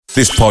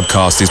This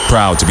podcast is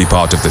proud to be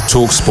part of the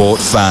TalkSport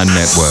Fan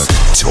Network.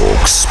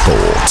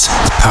 TalkSport.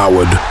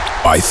 Powered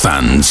by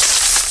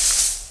fans.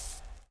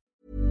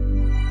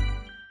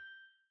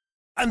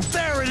 And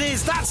there it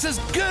is, that's as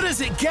good as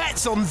it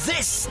gets on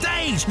this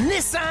stage.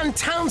 Nissan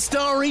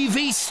Townstar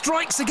EV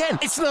strikes again.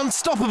 It's an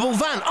unstoppable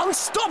van,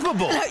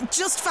 unstoppable.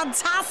 Just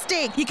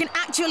fantastic. You can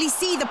actually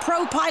see the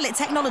ProPilot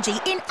technology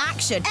in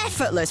action.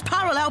 Effortless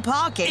parallel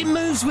parking. It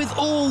moves with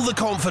all the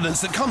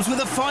confidence that comes with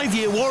a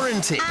 5-year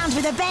warranty. And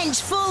with a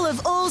bench full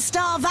of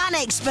all-star van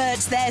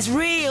experts, there's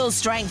real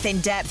strength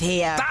in depth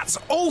here. That's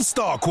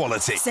all-star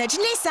quality. Search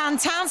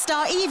Nissan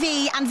Townstar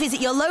EV and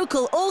visit your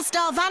local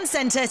all-star van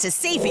centre to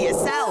see for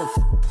yourself.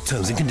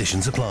 Terms and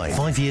conditions apply.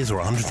 5 years or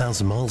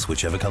 100,000 miles,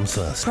 whichever comes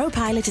first.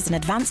 ProPilot is an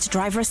advanced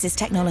driver assist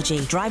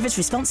technology. Driver's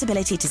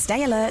responsibility to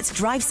stay alert,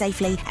 drive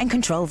safely and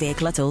control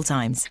vehicle at all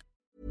times.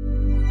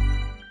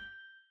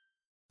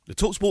 The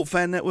TalkSport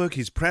Fan Network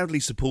is proudly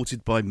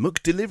supported by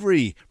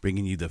McDelivery,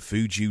 bringing you the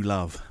food you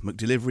love.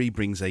 McDelivery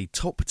brings a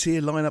top-tier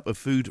lineup of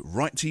food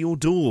right to your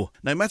door.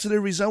 No matter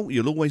the result,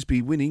 you'll always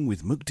be winning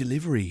with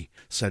McDelivery.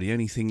 So the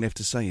only thing left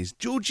to say is,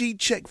 Georgie,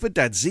 check for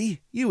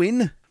Dadsy. You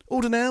in?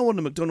 Order now on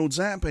the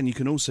McDonald's app, and you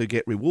can also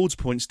get rewards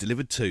points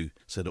delivered too.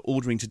 So that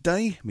ordering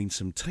today means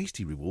some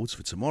tasty rewards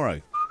for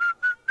tomorrow.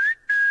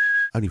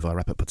 Only via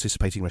app at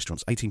participating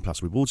restaurants. 18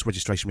 plus. Rewards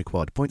registration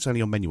required. Points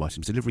only on menu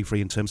items. Delivery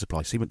free and terms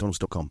apply. See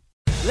mcdonalds.com.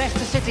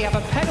 Leicester City have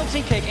a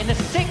penalty kick in the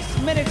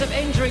 6th minute of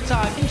injury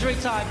time. Knockout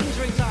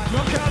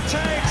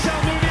takes,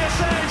 Almunia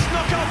saves,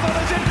 knockout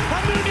follows in,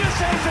 Almunia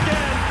saves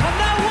again. And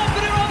now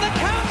Watford are on the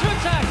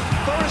counter-attack.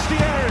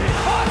 Forestieri.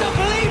 Oh, I don't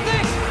believe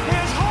this.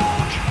 Here's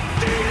Hulk.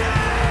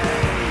 Deeney.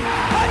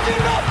 I do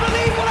not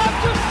believe what I've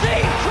just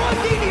seen. Troy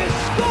Deeney has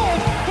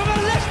scored from a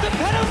Leicester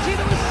penalty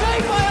that was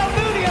saved by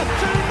Almunia.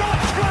 Do not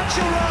scratch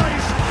your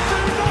eyes.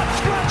 Do not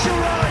scratch your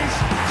eyes.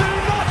 Do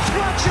not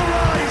scratch your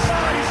eyes.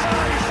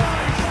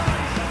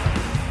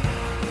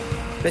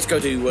 Let's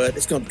go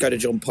to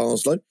John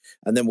Parslow,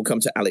 and then we'll come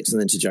to Alex, and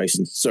then to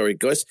Jason. Sorry,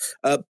 guys.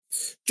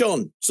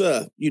 John,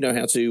 sir, you know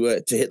how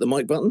to hit the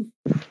mic button.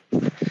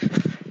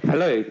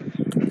 Hello.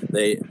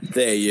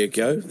 There you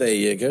go.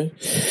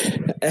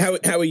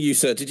 How are you,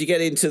 sir? Did you get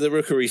into the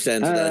Rookery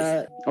stand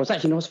today? I was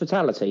actually in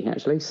hospitality,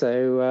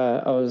 so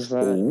I was.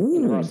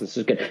 This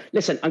is good.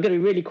 Listen, I'm going to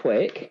be really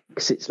quick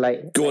because it's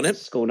late. Go on, then.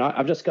 School night.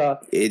 I've just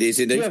got. It is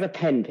indeed. Do you have a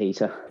pen,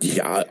 Peter?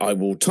 Yeah, I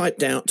will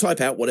type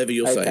out whatever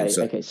you're saying,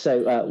 sir. Okay.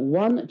 So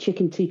 1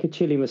 chicken tikka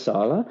chili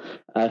masala,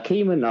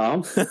 keema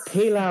naan,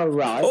 pilau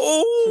rice,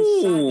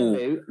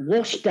 some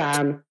washed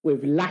down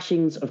with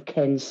lashings of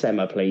Ken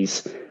Sema,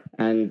 please.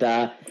 And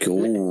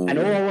cool. And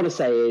all I want to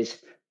say is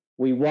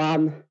we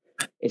won.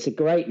 It's a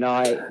great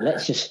night.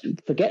 Let's just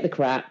forget the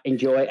crap.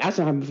 Enjoy it.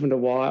 As I haven't for a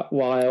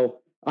while.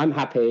 I'm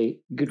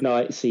happy. Good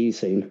night. See you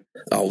soon.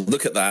 Oh,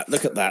 look at that.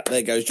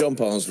 There goes John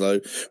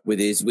Parslow with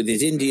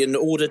his Indian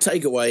order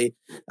takeaway.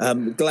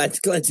 Glad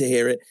to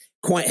hear it.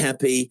 Quite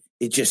happy.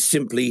 It just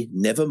simply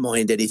never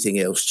mind anything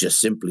else. Just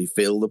simply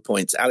fill the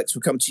points. Alex,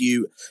 we'll come to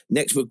you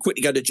next. We'll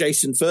quickly go to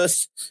Jason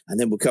first, and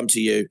then we'll come to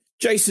you.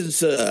 Jason,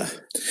 sir.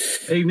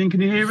 Evening,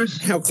 can you hear us?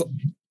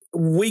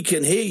 We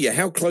can hear you.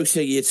 How close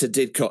are you to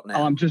Didcot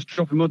now? I'm just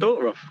dropping my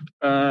daughter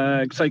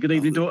off. Say good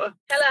evening, daughter.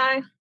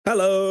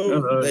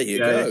 Hello. There you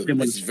go.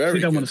 This is very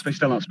She don't want to speak.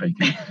 Still not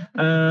speaking.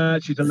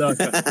 She's a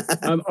lurker.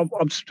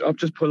 I've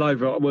just pulled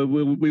over.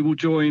 We will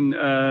join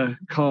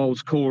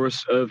Carl's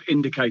chorus of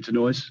indicator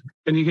noise.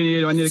 Can you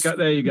hear our indicator?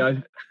 There you go.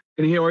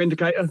 Can you hear our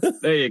indicator?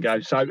 There you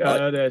go. So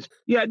there's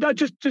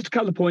just a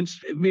couple of points.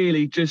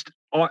 Really, just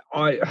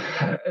I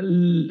a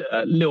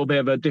little bit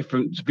of a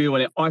different view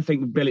on it. I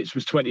think Billets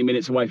was 20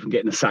 minutes away from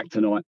getting a sack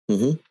tonight.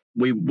 Mm-hmm.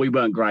 We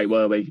weren't great,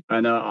 were we?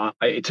 And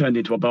it turned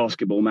into a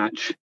basketball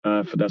match.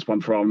 That's one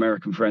for our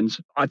American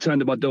friends. I turned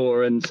to my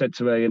daughter and said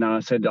to her, I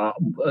said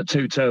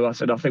 2-2. I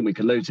said I think we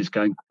could lose this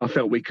game. I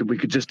felt we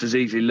could just as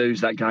easily lose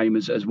that game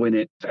as win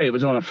it. It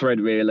was on a thread,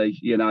 really.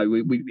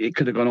 It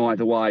could have gone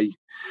either way.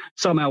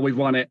 Somehow we've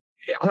won it.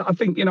 I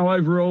think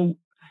overall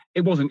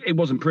it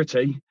wasn't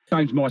pretty.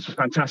 James Morris was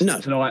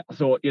fantastic tonight. I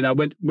thought,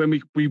 when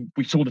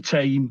we saw the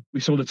team,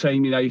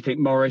 you think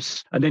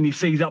Morris, and then he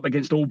sees up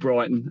against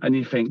Albrighton, and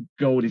you think,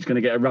 God, he's going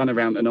to get a run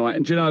around tonight.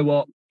 And do you know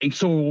what? He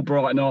saw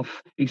Albrighton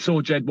off. He saw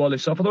Jed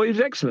Wallace off. I thought he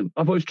was excellent.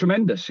 I thought he was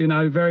tremendous.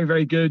 Very,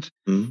 very good.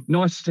 Mm.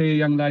 Nice to see a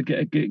young lad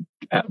get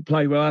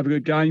play well, have a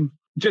good game.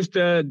 Just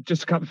a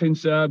couple of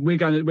things. We're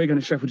going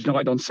to Sheffield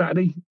United on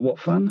Saturday. What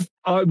fun!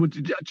 I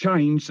would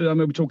change. I mean,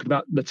 we're talking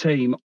about the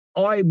team.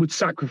 I would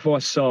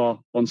sacrifice Sarr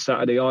on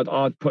Saturday.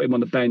 I'd put him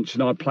on the bench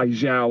and I'd play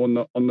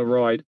Zhao on the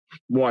right,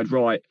 wide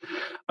right,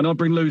 and I'd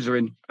bring Loser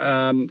in.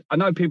 I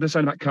know people are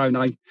saying about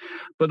Kone,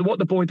 but what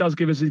the boy does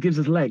give us is gives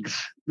us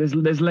legs.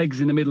 There's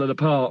legs in the middle of the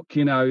park.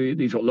 He's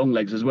got long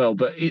legs as well,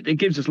 but it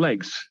gives us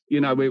legs.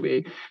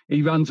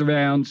 He runs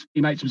around.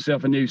 He makes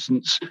himself a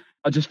nuisance.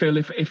 I just feel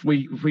if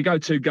we go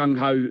too gung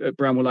ho at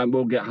Bramwell Lane,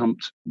 we'll get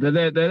humped.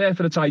 They're there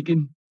for the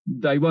taking.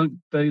 They've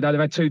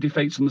had 2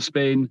 defeats on the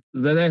spin.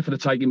 They're there for the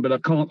taking, but I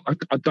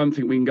don't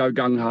think we can go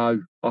gung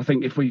ho I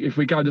think if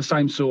we go the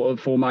same sort of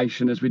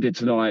formation as we did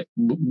tonight,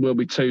 we'll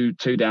be two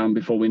down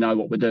before we know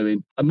what we're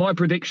doing. And my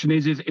prediction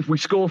is if we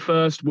score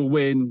first, we'll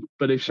win.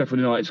 But if Sheffield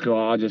United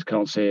score, I just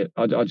can't see it.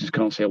 I just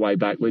can't see a way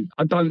back.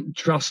 I don't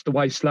trust the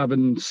way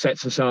Slaven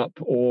sets us up,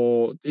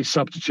 or his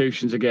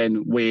substitutions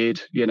again,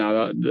 weird. You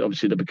know,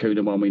 obviously the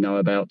Bakuna one we know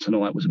about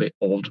tonight was a bit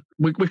odd.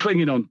 We're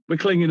clinging on. We're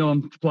clinging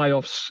on to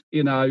playoffs.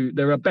 You know,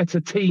 there are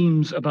better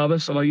teams above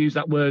us, and I use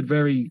that word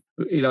very,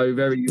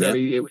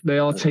 they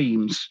are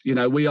teams. You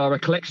know, we are a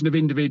collection of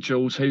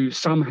individuals who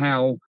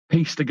somehow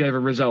piece together a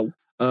result.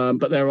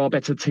 But there are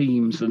better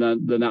teams than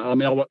that. I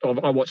mean,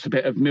 I watched a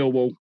bit of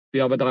Millwall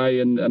the other day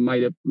and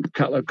made a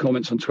couple of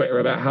comments on Twitter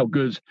about how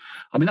good.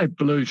 I mean, they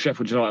blew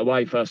Sheffield United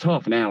away first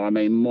half an hour. I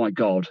mean, my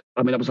God.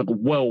 I mean, that was like a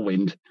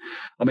whirlwind.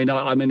 I mean,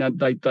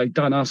 they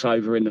done us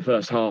over in the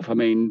first half. I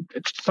mean,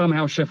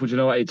 somehow Sheffield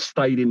United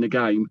stayed in the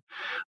game.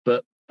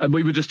 And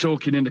we were just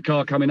talking in the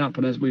car coming up,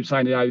 and as we were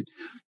saying, you know,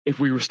 if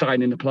we were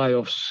staying in the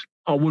playoffs,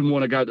 I wouldn't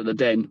want to go to the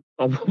Den.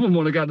 I wouldn't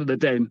want to go to the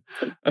Den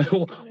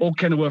or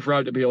Kenilworth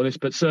Road, to be honest,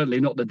 but certainly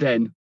not the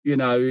Den. You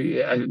know,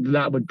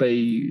 that would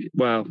be,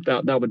 well,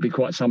 that would be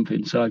quite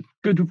something. So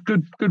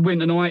good win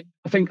tonight.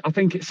 I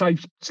think it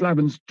saved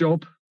Slaven's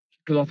job,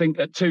 because I think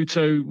at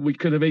 2-2 we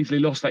could have easily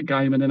lost that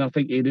game, and then I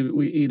think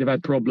he'd have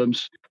had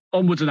problems.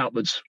 Onwards and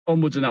upwards.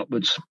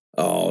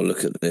 Oh,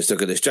 look at this.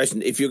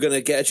 Jason, if you're going to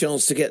get a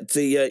chance to get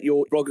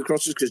your blog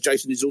across us, because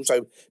Jason has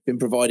also been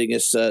providing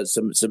us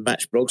some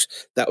match blogs,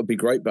 that would be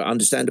great, but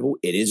understandable.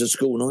 It is a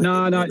school night.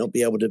 No. It might not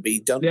be able to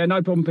be done. Yeah,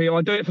 no problem, Peter.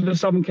 I do it for the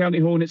Southern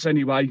County Hornets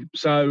anyway.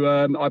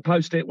 So I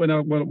post it when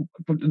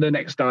the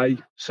next day.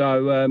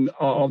 So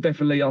I'll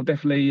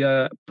definitely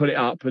put it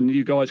up, and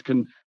you guys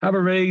can have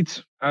a read.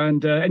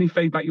 And any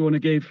feedback you want to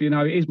give, you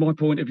know, it is my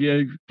point of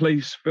view.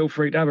 Please feel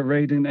free to have a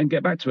read and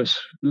get back to us.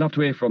 Love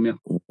to hear from you.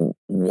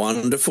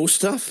 Wonderful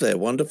stuff there.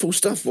 Wonderful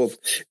stuff. Well,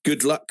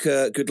 good luck.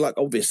 Good luck,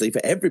 obviously, for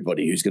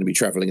everybody who's going to be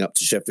travelling up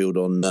to Sheffield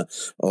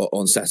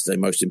on Saturday,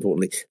 most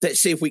importantly. Let's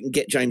see if we can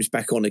get James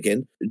back on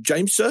again.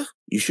 James, sir,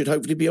 you should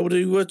hopefully be able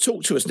to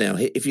talk to us now.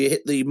 If you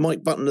hit the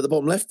mic button at the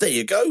bottom left, there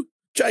you go.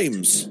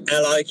 James.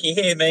 Hello, can you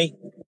hear me?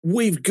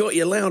 We've got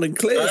you loud and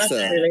clear,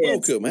 sir.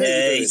 Brilliant. Welcome.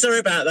 Yeah, sorry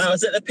about that. I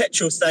was at the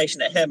petrol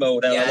station at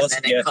Hemel. I lost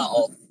and then it cut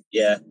off.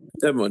 Yeah.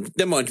 Never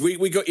mind.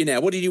 We got you now.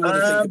 What did you want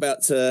to think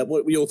about?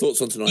 What were your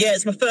thoughts on tonight? Yeah,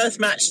 it's my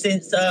first match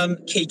since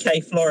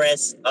Kike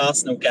Flores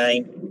Arsenal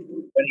game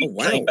when he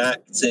came back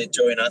to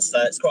join us. So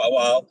it's quite a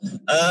while.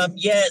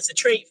 Yeah, it's a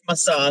treat for my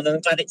son, and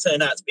I'm glad it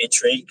turned out to be a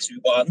treat because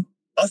we won.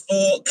 I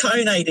thought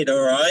Kone did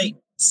all right.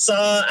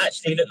 Sarr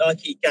actually looked like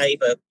he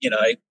gave a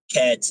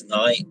care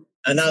tonight,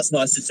 and that's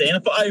nice to see. And I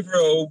thought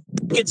overall,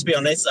 good to be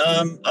honest.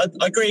 I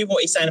agree with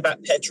what he's saying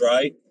about Pedro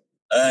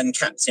and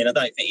captain. I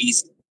don't think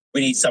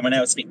we need someone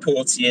else. I think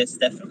Porteous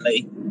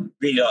definitely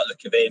really like the look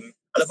of him.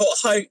 And I thought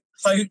Hote,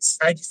 how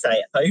do you say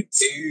it?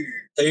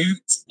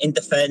 Hote in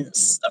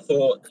defence. I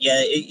thought,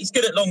 he's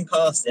good at long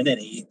passing, isn't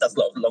he? He does a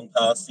lot of long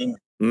passing.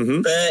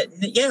 Mm-hmm.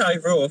 But yeah,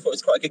 overall, I thought it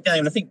was quite a good game.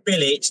 And I think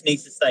Bilic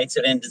needs to stay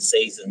to the end of the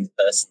season,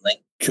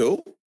 personally.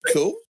 Cool.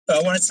 But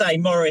I want to say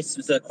Morris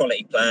was a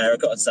quality player.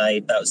 I've got to say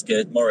that was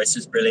good. Morris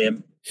was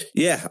brilliant.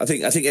 Yeah, I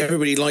think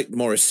everybody liked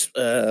Morris.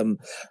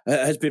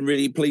 Has been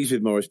really pleased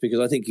with Morris because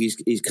I think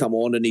he's come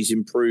on and he's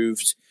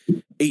improved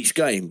each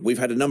game. We've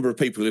had a number of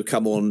people who've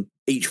come on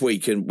each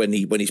week and when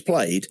he's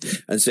played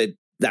and said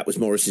that was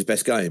Morris's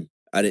best game.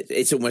 And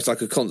it's almost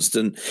like a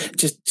constant,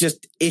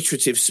 just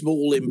iterative,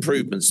 small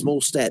improvements,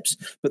 small steps,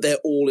 but they're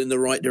all in the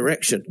right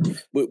direction,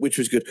 which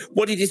was good.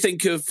 What did you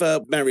think of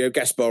Mario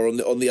Gaspar in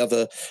the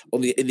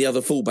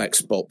other fullback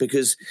spot?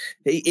 Because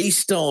he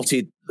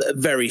started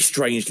very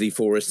strangely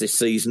for us this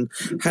season,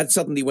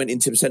 suddenly went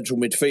into central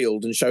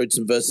midfield and showed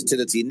some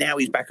versatility. Now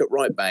he's back at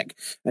right back,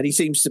 and he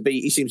seems to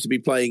be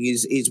playing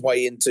his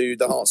way into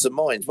the hearts and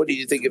minds. What did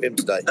you think of him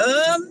today?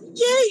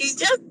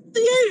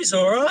 He was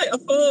all right. I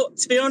thought,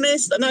 to be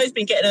honest, I know he's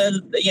been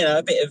getting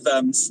a bit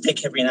of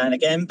stick every now and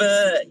again, but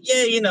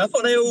I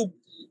thought they all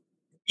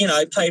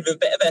played with a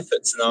bit of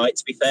effort tonight,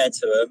 to be fair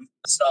to them.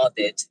 Sarr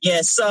did. Yeah,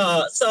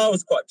 Sarr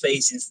was quite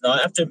pleasing tonight.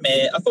 I have to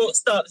admit, I thought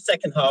start the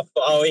second half,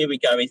 but here we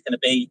go, he's going to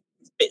be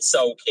a bit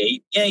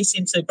sulky. Yeah, he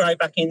seemed to grow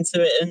back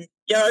into it, and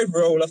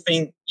overall, I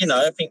think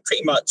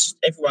pretty much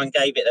everyone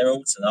gave it their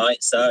all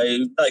tonight, so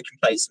no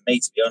complaints from me,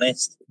 to be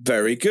honest.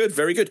 Very good,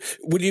 very good.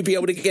 Will you be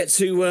able to get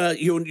to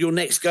your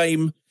next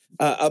game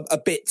a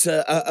bit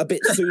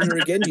sooner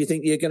again? Do you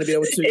think you're going to be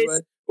able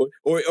to...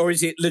 Or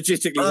is it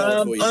logistically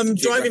hard for you? I'm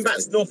driving back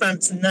to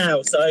Northampton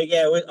now, so I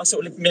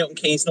sort of live in Milton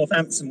Keynes,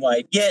 Northampton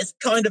way. Yeah, it's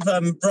kind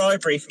of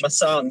bribery for my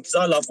son because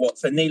I love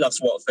Watford and he loves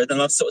Watford,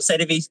 and I've sort of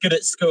said if he's good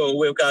at school,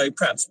 we'll go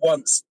perhaps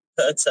once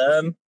per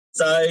term.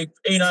 So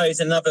who knows?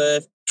 Another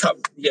 3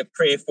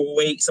 or 4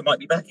 weeks, I might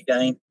be back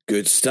again.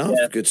 Good stuff.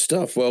 Yeah. Good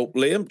stuff. Well,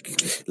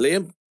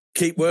 Liam.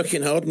 Keep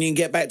working hard and you can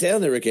get back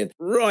down there again.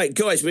 Right,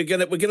 guys, we're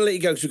gonna let you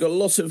go because we've got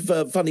lots of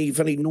funny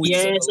noises.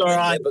 Yeah, it's all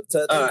right.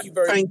 There, but thank you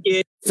very much. Thank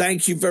you.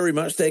 Thank you very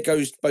much. There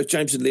goes both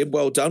James and Liam.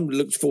 Well done. We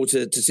look forward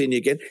to seeing you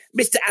again.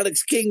 Mr.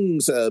 Alex King,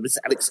 sir. Mr.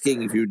 Alex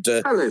King, if you'd...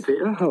 Hello,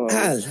 Peter. How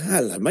are you?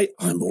 Hello, mate.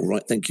 I'm all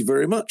right. Thank you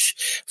very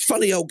much.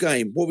 Funny old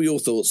game. What were your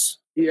thoughts?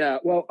 Yeah,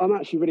 well, I'm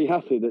actually really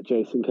happy that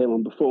Jason came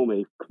on before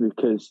me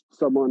because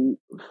someone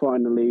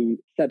finally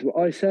said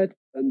what I said,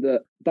 and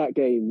that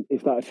game,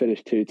 if that had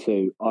finished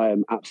 2-2, I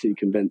am absolutely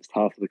convinced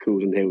half of the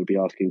calls in here would be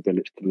asking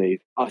Bilic to leave.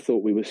 I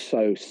thought we were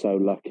so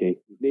lucky.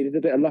 Needed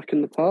a bit of luck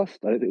in the past.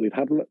 I don't think we've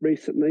had luck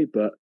recently,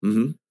 but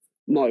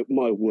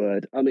my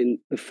word. I mean,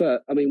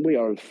 we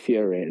are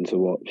infuriating to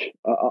watch.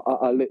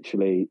 I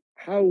literally,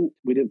 how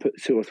we didn't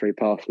put 2 or 3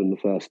 past them in the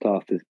first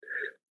half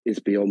is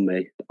beyond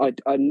me.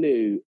 I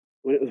knew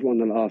when it was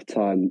 1-0 at half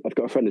time, I've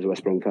got a friend who's a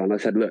West Brom fan. I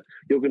said, look,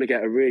 you're going to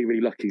get a really,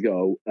 really lucky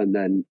goal, and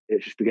then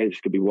the game's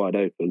just going to be wide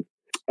open.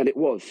 And it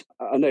was.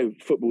 I know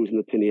football's an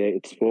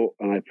opinionated sport,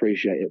 and I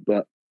appreciate it,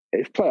 but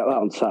if play like that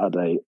on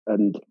Saturday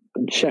and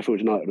Sheffield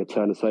United would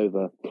turn us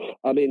over.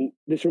 I mean,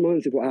 this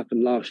reminds me of what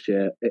happened last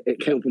year. It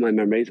came up in my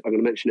memories. I'm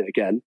going to mention it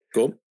again.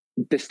 Cool.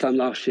 This time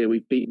last year,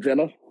 we beat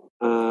Villa.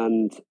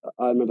 And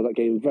I remember that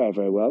game very,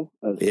 very well,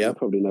 as you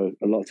probably know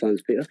a lot of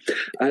times, Peter.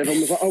 And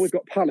everyone was like, we've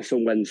got Palace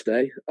on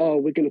Wednesday.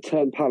 We're going to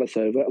turn Palace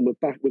over and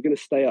we're going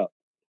to stay up.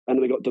 And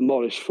then we got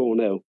demolished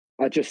 4-0.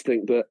 I just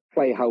think that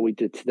play how we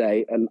did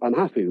today, and I'm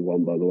happy we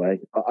won, by the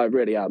way. I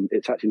really am.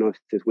 It's actually nice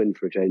to win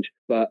for a change.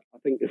 But I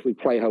think if we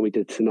play how we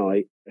did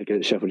tonight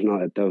against Sheffield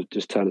United, they'll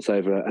just turn us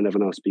over and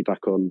everyone else will be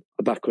back on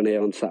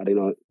here on Saturday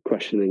night,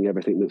 questioning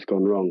everything that's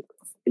gone wrong.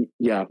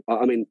 Yeah,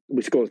 I mean,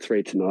 we scored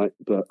 3 tonight,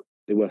 but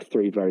they were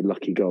 3 very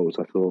lucky goals,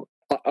 I thought.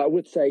 I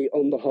would say,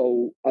 on the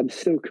whole, I'm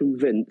still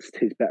convinced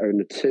he's better in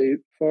the 2.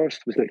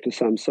 Forrest was next to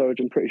Sam Surridge,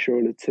 I'm pretty sure,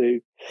 in the 2.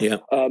 Yeah.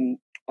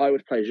 I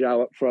would play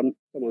João up front.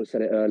 Someone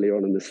said it earlier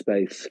on in the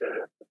space.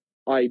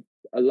 I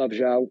love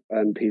João,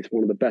 and he's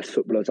one of the best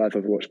footballers I've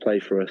ever watched play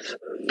for us.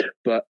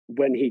 But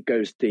when he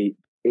goes deep,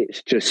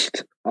 it's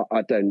just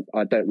I don't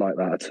like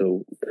that at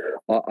all.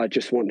 I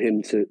just want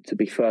him to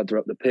be further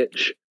up the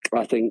pitch.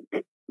 I think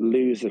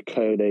Louza,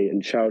 Kone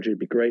and Chowdhury would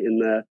be great in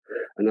there.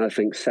 And I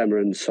think Semmer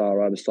and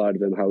Sarr either side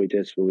of him, how he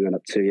did when we went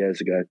up 2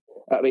 years ago.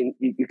 I mean,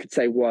 you could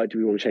say, why do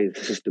we want to change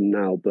the system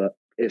now? But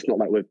it's not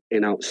like we're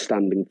in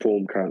outstanding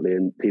form currently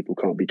and people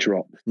can't be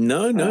dropped.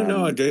 No,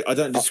 I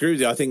don't disagree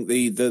with you. I think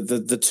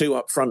the 2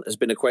 up front has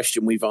been a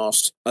question we've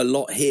asked a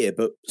lot here,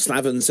 but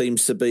Slaven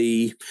seems to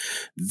be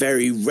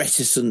very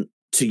reticent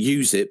to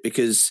use it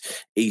because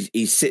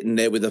he's sitting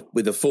there with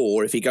a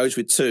 4. If he goes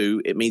with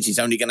 2, it means he's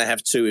only going to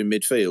have 2 in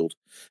midfield,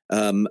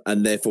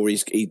 and therefore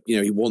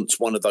he wants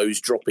one of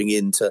those dropping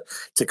in to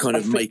kind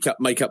of make up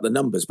the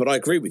numbers. But I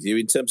agree with you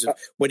in terms of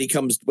when he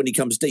comes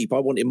deep. I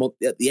want him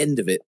at the end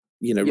of it,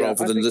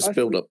 rather than just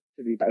build up.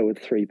 To be better with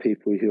 3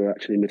 people who are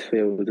actually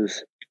midfielders.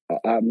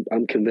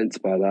 I'm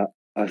convinced by that.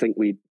 I think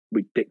we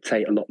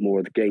dictate a lot more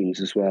of the games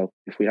as well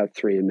if we have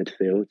 3 in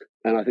midfield.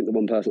 And I think the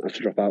one person that has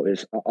to drop out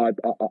is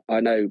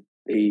I know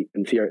he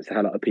infuriates the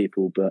hell out of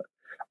people, but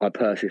I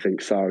personally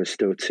think Sarr is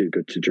still too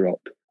good to drop.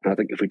 I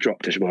think if we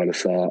dropped Ismaila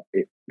Sarr,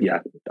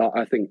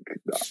 I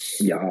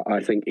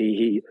think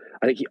he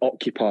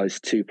occupies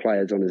 2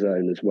 players on his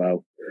own as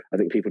well. I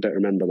think people don't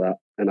remember that,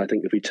 and I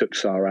think if we took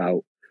Sarr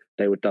out,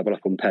 they would double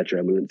up on Pedro,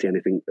 and we wouldn't see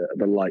anything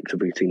the likes of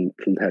we've seen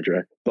from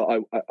Pedro. But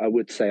I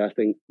would say I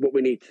think what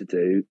we need to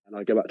do, and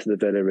I go back to the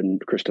Villa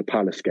and Crystal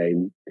Palace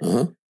game.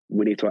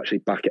 We need to actually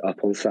back it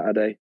up on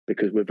Saturday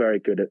because we're very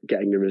good at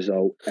getting a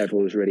result.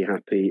 Everyone's really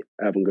happy.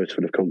 Everyone goes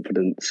full of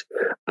confidence.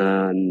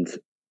 And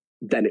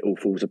then it all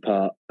falls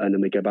apart. And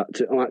then we go back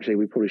to, actually,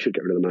 we probably should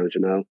get rid of the manager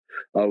now.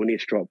 We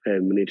need to drop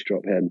him. We need to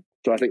drop him.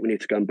 So I think we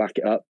need to go and back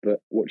it up. But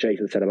what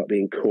Jason said about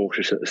being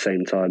cautious at the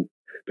same time,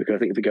 because I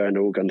think if we go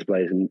into all guns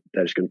blazing,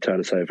 they're just going to turn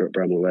us over at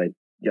Bramall Lane.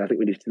 Yeah, I think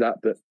we need to do that.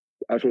 But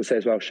I just want to say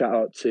as well, shout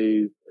out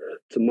to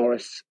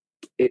Morris.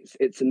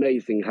 It's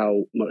amazing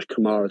how much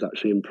Kamara's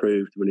actually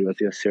improved when he was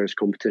in a serious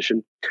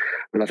competition.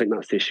 And I think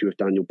that's the issue with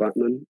Daniel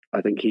Batman.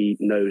 I think he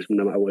knows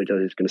no matter what he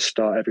does, he's going to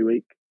start every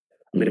week.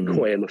 I mean,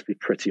 Okoye must be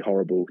pretty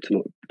horrible to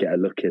not get a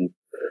look in.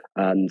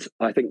 And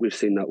I think we've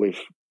seen that with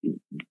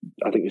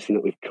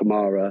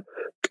Kamara.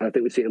 I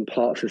think we've seen it in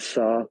parts of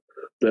Sarr,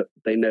 but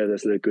they know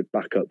there's no good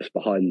backups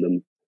behind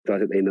them. So I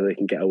think they know they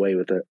can get away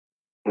with it.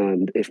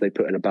 And if they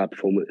put in a bad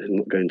performance, it's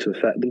not going to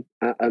affect them.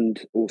 And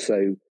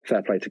also,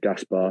 fair play to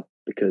Gaspar,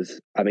 because,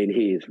 I mean,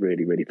 he has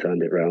really, really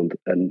turned it around.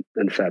 And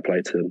fair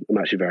play to him. I'm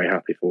actually very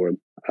happy for him.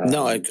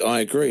 No, I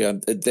agree.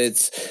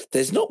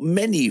 There's not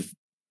many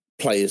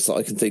players that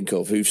I can think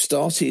of who've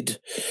started,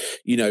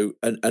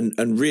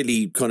 and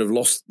really kind of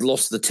lost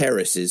the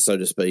terraces, so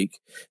to speak,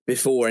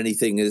 before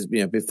anything is,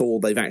 before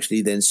they've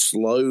actually then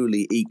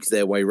slowly eked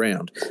their way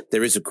round.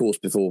 There is, of course,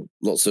 before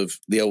lots of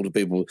the older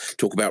people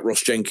talk about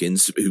Ross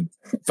Jenkins, who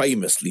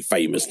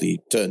famously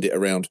turned it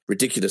around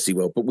ridiculously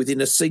well, but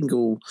within a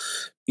single,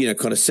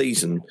 kind of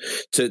season,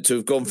 to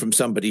have gone from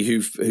somebody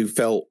who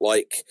felt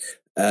like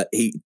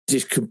he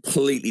just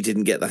completely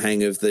didn't get the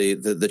hang of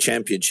the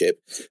championship,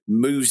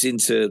 moves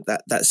into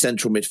that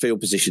central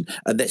midfield position.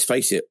 And let's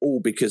face it,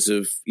 all because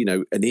of,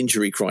 an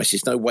injury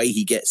crisis. No way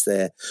he gets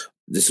there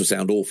this will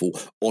sound awful,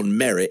 on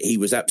merit, he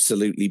was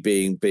absolutely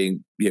being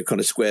kind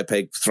of square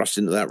peg thrust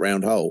into that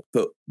round hole.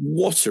 But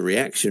what a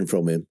reaction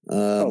from him.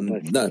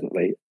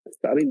 Definitely.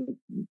 I mean,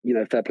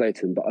 fair play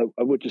to him, but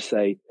I would just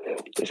say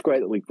it's great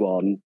that we've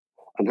won.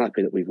 I'm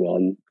happy that we've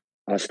won.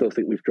 I still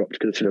think we've dropped a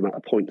considerable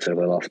amount of points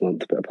over the last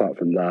month, but apart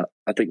from that,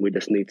 I think we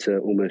just need to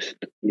almost,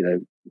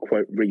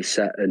 quote,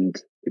 reset and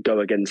go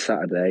again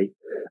Saturday.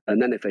 And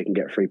then if they can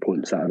get 3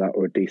 points out of that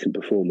or a decent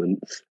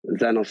performance,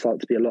 then I'll start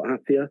to be a lot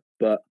happier.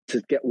 But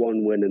to get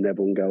one win and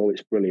everyone go, oh,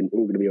 it's brilliant, we're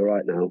all going to be all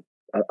right now.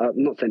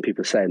 I'm not saying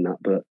people are saying that,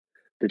 but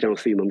the general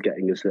theme I'm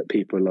getting is that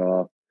people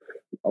are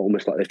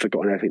almost like they've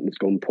forgotten everything that's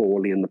gone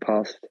poorly in the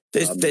past.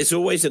 There's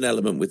always an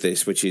element with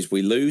this, which is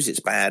we lose, it's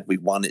bad, we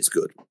won, it's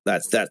good.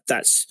 That's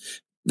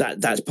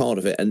part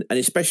of it, and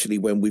especially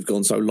when we've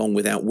gone so long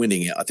without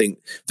winning it. I think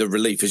the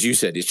relief, as you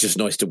said, it's just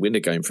nice to win a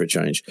game for a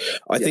change.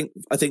 I think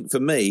for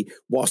me,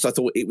 whilst I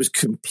thought it was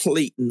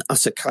complete and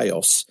utter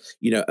chaos,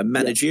 and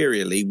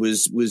managerially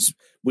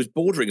was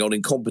bordering on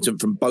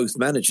incompetent from both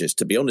managers.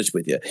 To be honest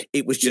with you,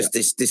 it was just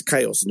this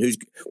chaos, and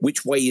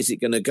which way is it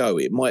going to go?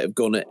 It might have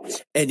gone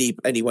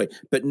any way,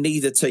 but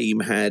neither team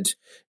had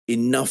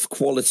enough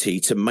quality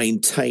to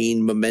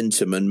maintain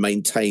momentum and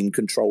maintain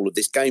control of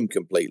this game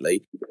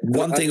completely.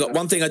 One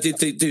thing I do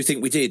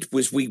think we did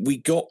was we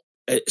got,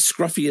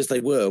 scruffy as they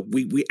were,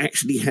 we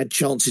actually had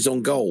chances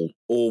on goal,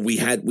 or we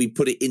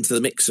put it into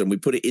the mixer and we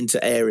put it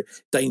into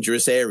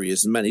dangerous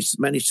areas and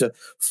managed to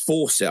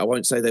force it. I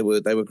won't say they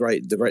were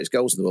great, the greatest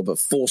goals in the world, but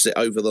force it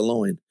over the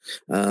line.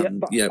 I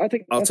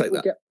think I'll take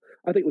that.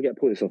 I think we get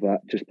points off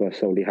that just by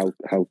solely how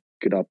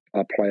good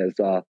our players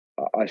are.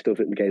 I still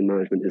think the game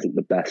management isn't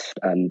the best.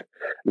 And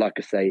like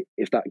I say,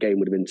 if that game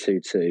would have been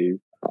 2-2,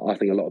 I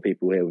think a lot of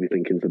people here would be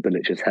thinking for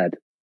Bilic's head.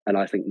 And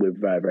I think we're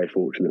very, very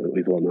fortunate that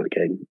we've won that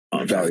game.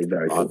 Very,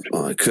 very fortunate.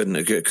 I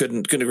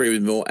couldn't agree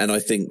with more. And I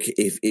think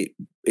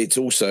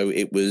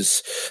it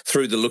was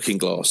through the looking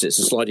glass. It's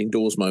a sliding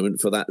doors moment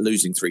for that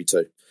losing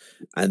 3-2.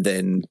 And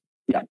then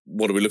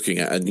what are we looking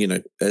at?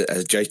 And,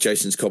 as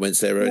Jason's comments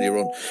there earlier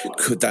on,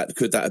 could that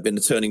have been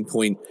a turning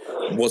point?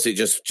 Was it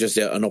just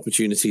an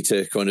opportunity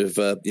to kind of,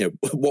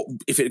 what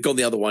if it had gone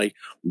the other way?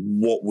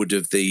 What would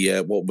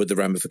the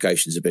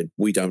ramifications have been?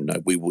 We don't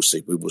know. We will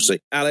see.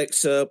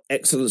 Alex,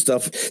 excellent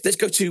stuff. Let's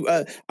go to,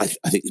 I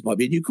think this might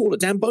be a new caller,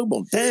 Dan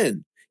Beaumont.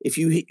 Dan, if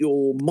you hit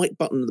your mic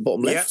button at the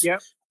bottom left. Yeah.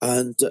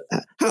 And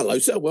hello,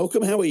 sir.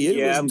 Welcome. How are you?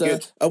 Yeah, I'm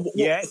good.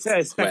 It's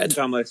the second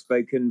time I've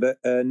spoken, but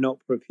not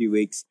for a few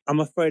weeks.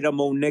 I'm afraid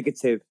I'm all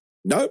negative.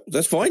 No,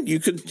 that's fine. You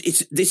can.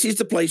 This is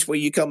the place where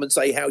you come and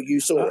say how you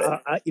saw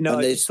it. I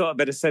just thought I'd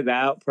better say that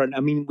out front.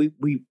 I mean,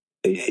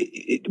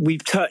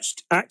 we've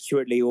touched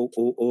accurately, or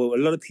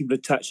a lot of people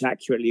have touched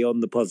accurately on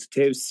the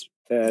positives.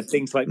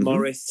 Things like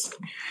Morris,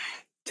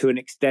 to an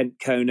extent,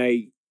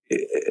 Kone,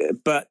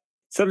 but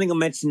something I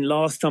mentioned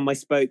last time I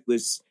spoke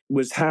was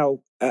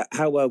how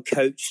well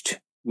coached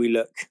we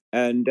look,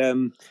 and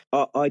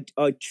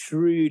I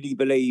truly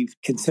believe,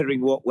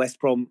 considering what West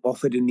Brom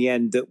offered in the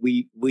end, that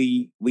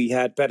we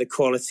had better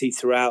quality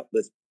throughout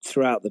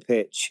the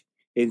pitch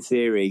in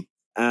theory,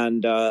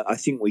 and I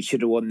think we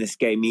should have won this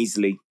game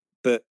easily,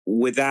 but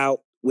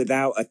without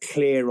a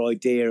clear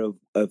idea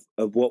of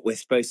what we're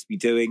supposed to be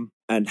doing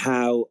and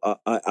how.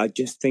 I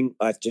just think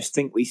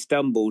we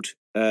stumbled.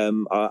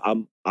 Didn't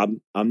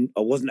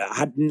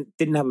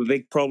have a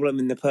big problem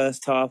in the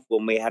first half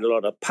when we had a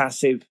lot of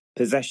passive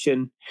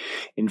possession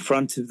in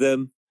front of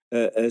them.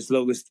 As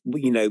long as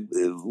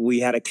we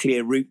had a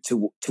clear route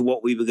to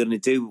what we were going to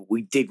do,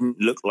 we didn't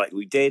look like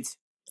we did.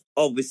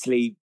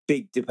 Obviously,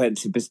 big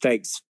defensive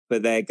mistakes for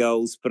their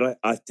goals, but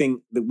I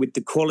think that with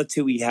the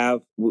quality we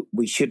have,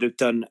 we should have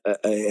done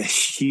a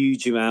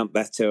huge amount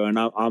better. And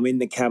I'm in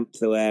the camp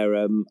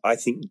where I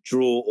think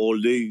draw or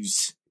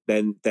lose,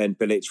 then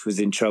Bilic was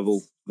in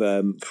trouble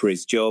for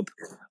his job.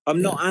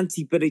 I'm not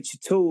anti-Bilic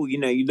at all.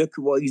 You look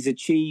at what he's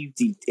achieved.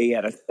 He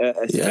had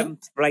a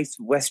seventh place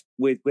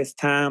with West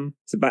Ham.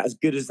 It's about as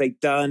good as they've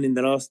done in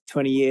the last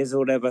 20 years or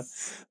whatever.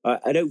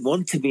 I don't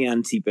want to be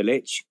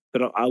anti-Bilic,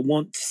 but I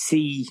want to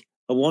see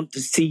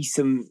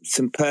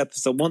some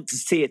purpose. I want to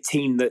see a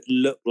team that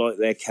look like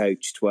they're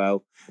coached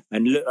well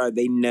and look like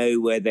they know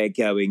where they're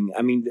going.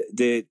 I mean,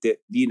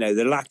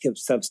 the lack of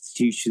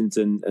substitutions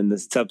and the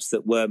subs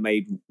that were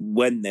made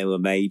when they were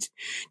made,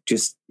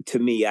 just to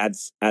me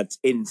adds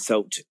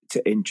insult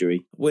to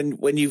injury.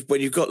 When you've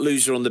got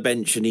Loser on the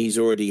bench and he's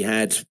already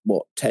had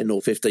 10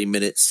 or 15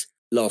 minutes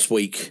last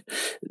week,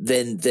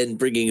 then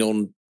bringing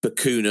on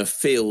Bacuna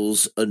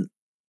feels an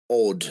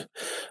odd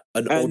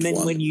and then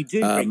one. When you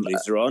do bring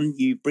Loser on,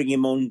 you bring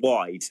him on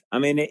wide. I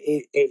mean,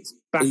 it's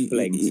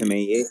baffling to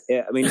me.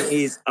 It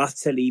is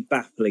utterly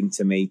baffling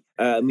to me.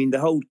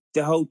 The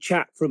whole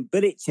chat from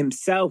Bilic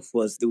himself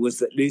was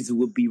that Loser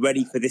would be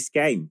ready for this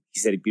game. He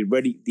said he'd be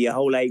ready. The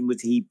whole aim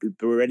was he'd be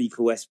ready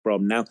for West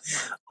Brom. Now,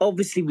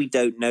 obviously, we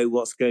don't know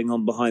what's going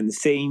on behind the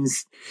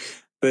scenes,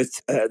 but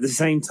at the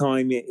same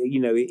time,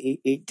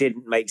 it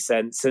didn't make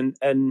sense. And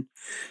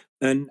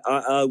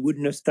I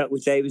wouldn't have stuck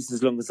with Davis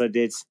as long as I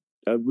did.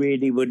 I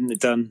really wouldn't have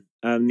done.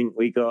 I think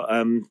we got,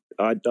 I'm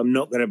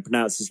not going to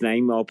pronounce his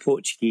name, our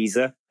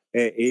Portugueser.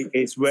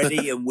 It's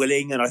ready and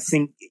willing, and I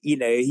think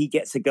he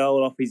gets a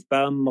goal off his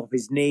bum, off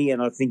his knee,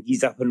 and I think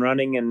he's up and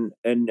running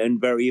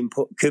and very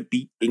important. Could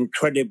be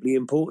incredibly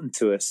important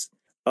to us.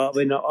 I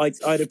mean, I'd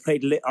have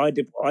played.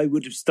 I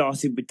would have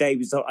started with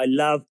Davies. I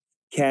love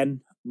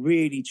Ken,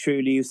 really,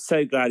 truly.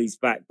 So glad he's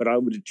back, but I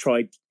would have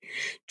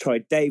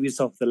tried Davies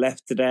off the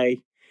left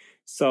today,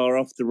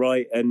 Sarr off the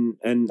right, and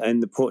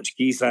the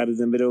Portuguese lad in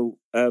the middle.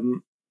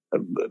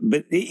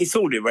 But it's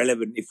all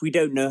irrelevant if we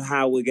don't know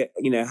how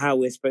how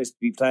we're supposed to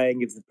be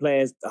playing. If the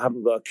players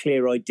haven't got a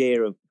clear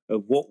idea of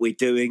what we're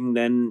doing,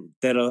 then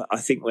I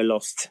think we're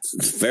lost.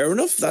 Fair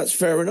enough. That's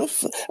fair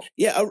enough.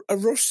 Yeah,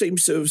 Ross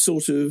seems to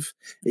have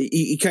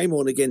he came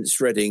on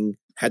against Reading,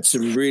 had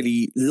some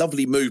really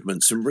lovely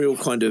movement, some real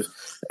kind of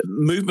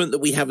movement that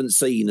we haven't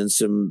seen, and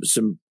some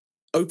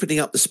opening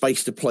up the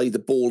space to play the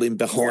ball in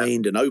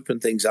behind and open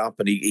things up.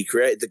 And he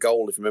created the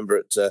goal, if you remember,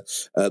 at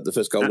the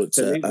first goal at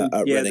Reading.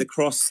 The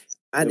cross,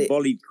 and the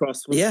volleyed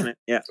cross, wasn't it?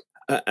 Yeah.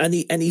 And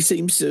he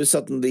seems to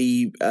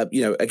suddenly,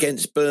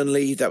 against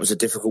Burnley, that was a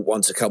difficult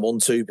one to come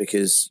onto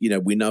because,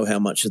 we know how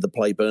much of the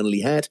play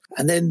Burnley had.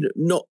 And then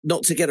not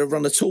to get a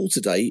run at all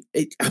today,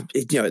 at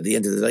the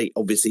end of the day,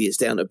 obviously it's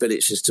down to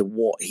Bilic as to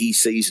what he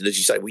sees. And as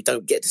you say, we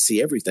don't get to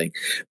see everything.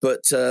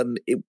 But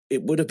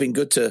it would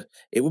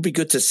be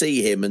good to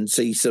see him and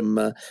see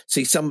some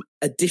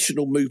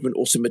additional movement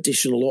or some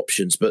additional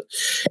options. But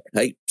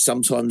hey,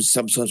 sometimes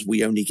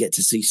we only get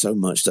to see so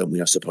much, don't we?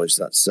 I suppose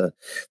that's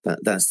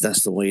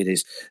the way it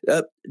is.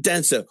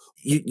 Dan, sir,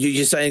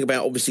 you're saying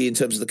about, obviously, in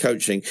terms of the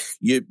coaching,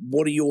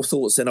 what are your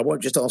thoughts then? I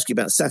won't just ask you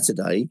about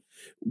Saturday.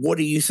 What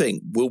do you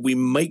think? Will we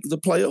make the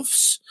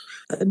playoffs?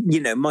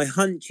 My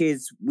hunch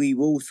is we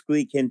will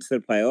squeak into the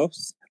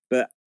playoffs,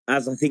 but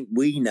as I think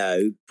we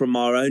know from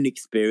our own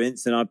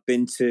experience, and I've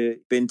been to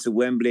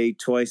Wembley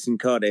twice in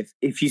Cardiff,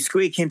 if you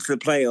squeak into the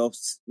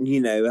playoffs,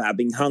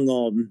 having hung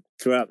on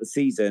throughout the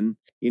season,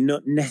 you're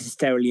not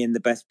necessarily in the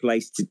best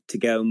place to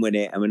go and win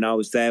it. I mean, I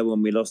was there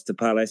when we lost to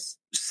Palace.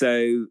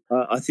 So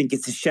I think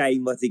it's a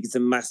shame. I think it's a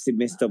massive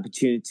missed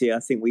opportunity. I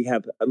think we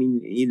have, I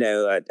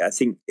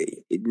think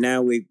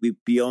now we're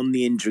beyond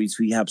the injuries.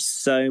 We have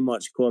so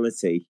much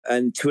quality.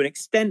 And to an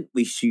extent,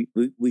 we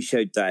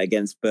showed that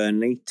against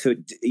Burnley,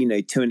 to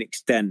an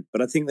extent.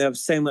 But I think we have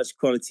so much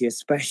quality,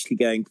 especially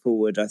going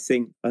forward. I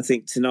think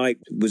tonight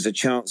was a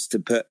chance to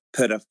put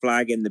a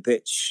flag in the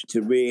pitch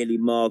to really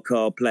mark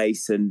our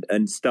place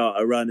and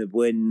start a run of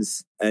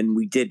wins. And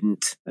we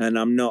didn't. And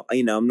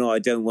I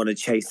don't want to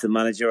chase the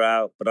manager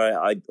out, but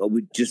I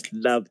would just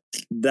love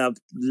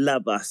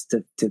us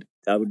to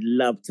I would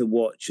love to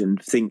watch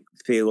and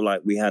feel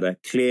like we had a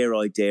clear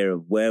idea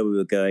of where we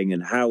were going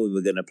and how we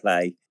were going to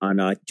play.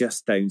 And I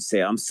just don't see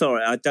it. I'm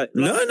sorry. I don't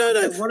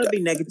want to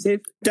be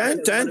negative. Dan,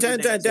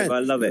 I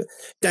love it.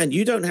 Dan,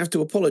 you don't have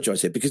to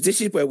apologise here, because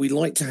this is where we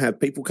like to have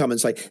people come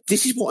and say,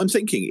 this is what I'm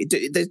thinking.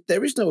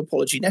 There is no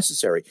apology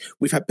necessary.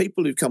 We've had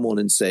people who've come on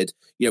and said,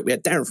 we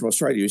had Darren from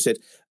Australia who said,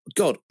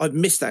 God, I've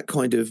missed that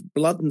kind of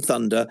blood and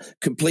thunder,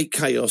 complete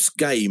chaos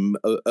game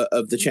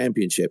of the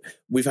Championship.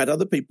 We've had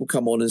other people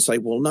come on and say,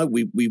 well, no,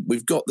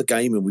 we've got the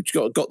game and we've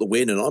got the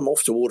win and I'm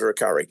off to order a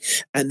curry.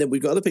 And then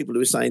we've got other people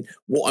who are saying,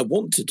 what I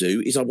want to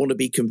do is I want to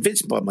be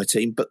convinced by my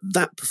team, but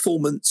that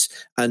performance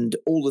and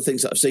all the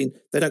things that I've seen,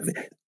 they don't...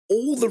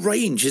 All the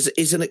range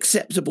is an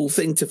acceptable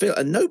thing to feel,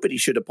 and nobody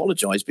should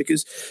apologise,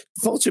 because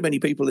far too many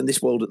people in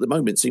this world at the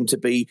moment seem to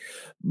be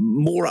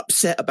more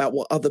upset about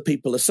what other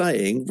people are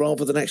saying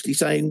rather than actually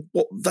saying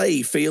what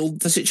they feel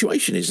the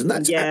situation is. And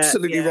that's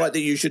absolutely right that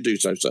you should do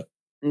so, sir.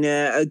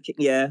 Yeah, okay,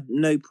 yeah,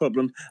 no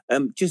problem.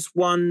 Just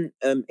one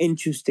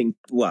interesting,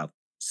 far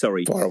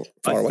away.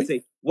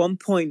 One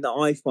point that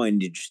I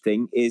find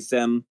interesting is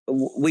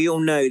we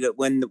all know that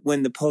when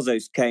the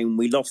Pozzos came,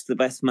 we lost the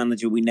best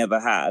manager we never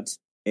had.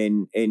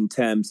 In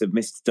terms of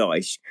Mr.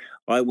 Dyche,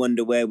 I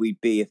wonder where we'd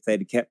be if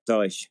they'd have kept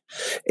Dyche.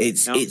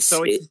 I'm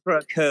sorry to throw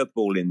a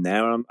curveball in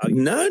there.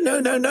 No.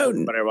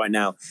 About it right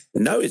now.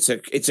 No, it's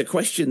a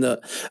question that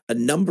a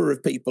number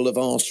of people have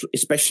asked.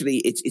 Especially,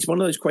 it's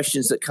one of those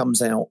questions that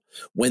comes out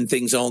when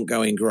things aren't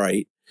going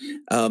great.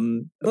 But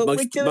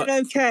we're doing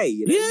okay.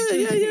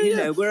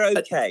 Yeah. We're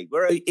okay.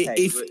 We're okay.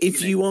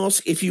 If you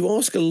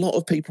ask a lot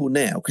of people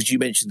now, because you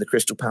mentioned the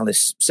Crystal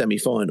Palace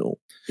semi-final,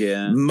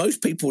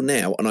 most people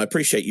now, and I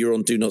appreciate you're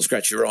on Do Not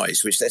Scratch Your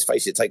Eyes, which, let's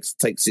face it,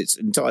 takes its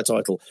entire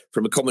title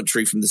from a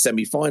commentary from the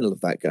semi-final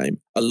of that game.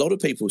 A lot of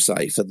people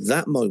say for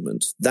that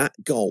moment,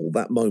 that goal,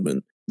 that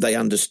moment, they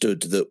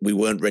understood that we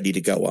weren't ready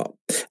to go up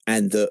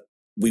and that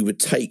we would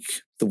take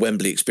the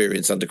Wembley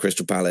experience under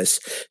Crystal Palace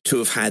to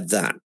have had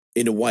that.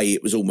 In a way,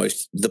 it was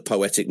almost the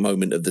poetic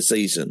moment of the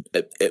season.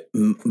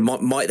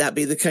 Might that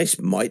be the case?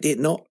 Might it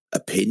not?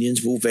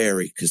 Opinions will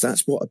vary, because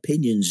that's what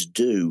opinions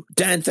do.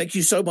 Dan, thank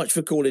you so much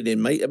for calling in,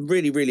 mate. I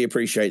really, really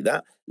appreciate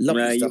that.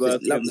 Lovely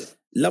stuff.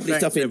 Lovely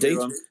stuff indeed.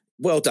 Everyone.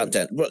 Well done,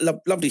 Dan.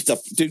 Lovely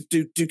stuff.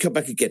 Do come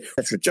back again.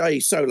 Petra, Jay,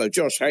 Solo,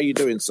 Josh, how are you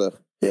doing, sir?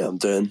 Yeah, I'm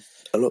doing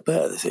a lot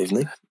better this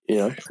evening.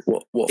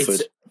 What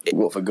Watford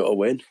Watford got a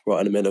win right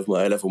in the middle of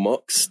my A-level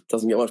mocks.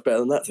 Doesn't get much better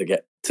than that to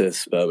get to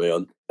spur me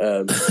on.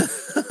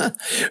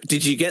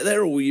 Did you get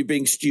there, or were you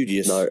being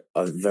studious? No,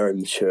 I very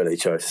maturely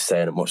chose to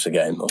stay in and watch the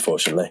game,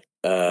 unfortunately.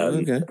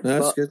 Okay,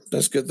 that's good.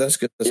 That's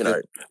good.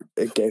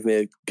 It gave me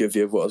a good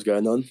view of what was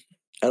going on.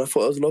 And I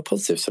thought there was a lot of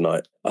positives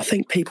tonight. I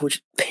think people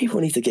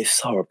need to give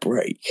Sarr a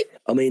break.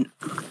 I mean,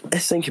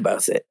 let's think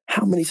about it.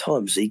 How many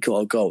times has he got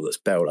a goal that's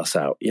bailed us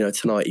out?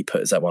 Tonight he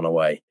puts that one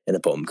away in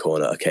the bottom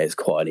corner. Okay, it's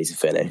quite an easy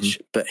finish.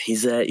 Mm-hmm. But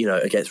he's there,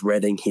 against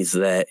Reading, he's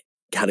there.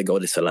 Had a goal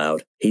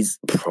disallowed. He's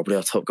probably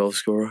our top goal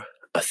scorer,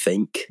 I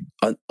think.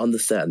 I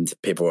understand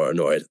people are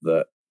annoyed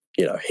that,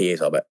 he is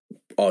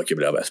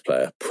arguably our best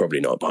player, probably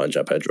not behind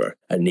João Pedro.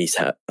 And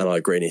I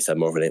agree, needs to have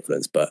more of an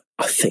influence, but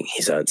I think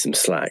he's earned some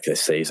slack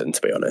this season,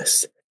 to be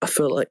honest. I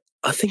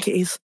think it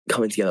is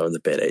coming together on the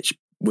Bilic.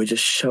 We're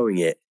just showing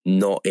it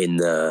not in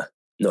the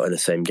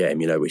same game.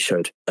 We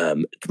showed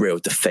real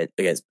defense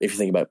against, if you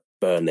think about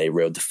Burnley,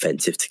 real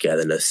defensive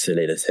togetherness,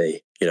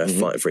 solidity,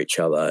 fighting for each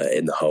other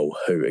in the whole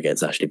who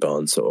against Ashley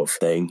Barnes sort of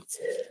thing.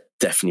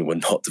 Definitely were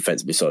not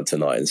defensively solid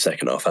tonight in the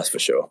second half, that's for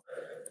sure.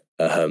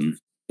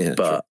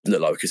 But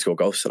looked like we could score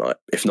goals tonight.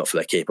 If not for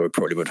their keeper, we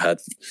probably would have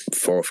had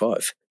 4 or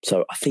 5.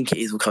 So I think it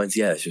is all kinds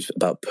together. It's just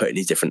about putting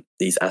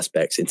these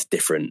aspects into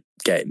different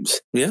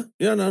games. No.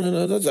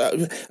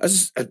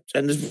 As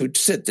we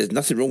said, there's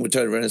nothing wrong with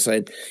turning around and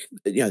saying,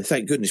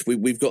 thank goodness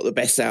we've got the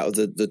best out of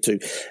the two.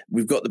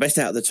 We've got the best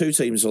out of the two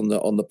teams on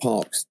the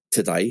parks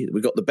today. We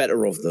got the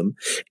better of them.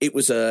 It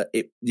was the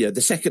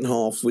second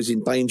half was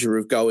in danger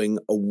of going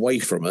away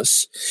from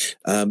us.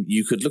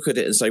 You could look at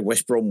it and say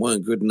West Brom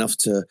weren't good enough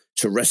to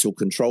wrestle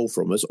control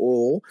from us,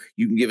 or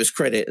you can give us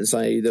credit and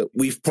say that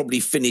we've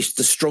probably finished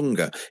the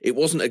stronger. It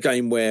wasn't a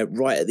game where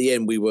right at the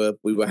end we were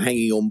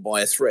hanging on by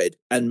a thread,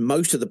 and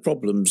most of the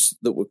problems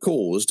that were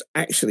caused,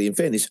 actually, in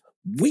fairness,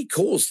 we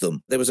caused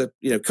them. There was a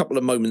couple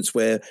of moments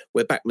where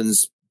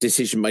Bachmann's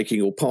decision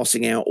making or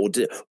passing out or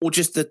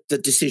just the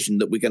decision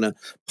that we're going to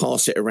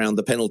pass it around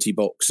the penalty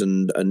box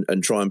and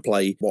try and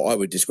play what I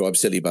would describe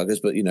silly buggers,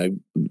 but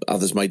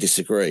others may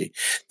disagree,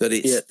 that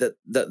it's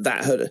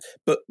that hurt.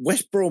 But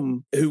West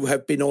Brom, who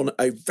have been on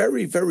a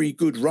very, very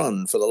good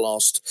run for the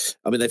last,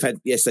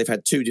 they've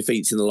had 2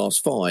 defeats in the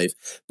last 5,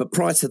 but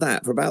prior to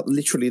that, for about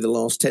literally the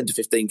last 10 to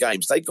 15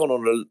 games, they've gone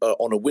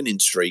on a winning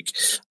streak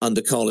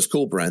under Carlos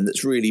Corberán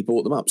that's really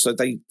brought them up. So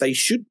they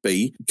should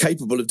be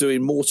capable of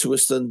doing more to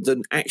us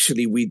than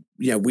actually we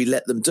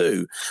let them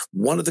do.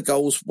 One of the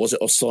goals, was it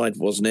offside,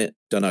 wasn't it?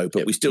 Don't know,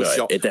 but we still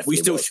shot ourselves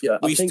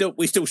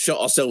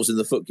in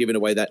the foot giving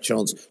away that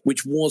chance,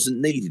 which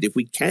wasn't needed. If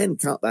we can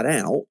cut that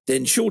out,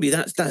 then surely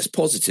that's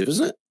positive,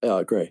 isn't it? Yeah,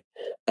 I agree.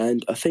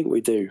 And I think we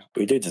do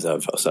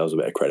deserve ourselves a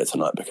bit of credit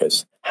tonight,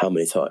 because how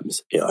many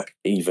times,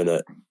 even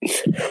at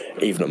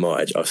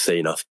my age, I've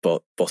seen us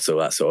bottle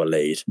that sort of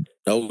lead.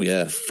 Oh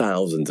yeah,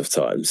 thousands of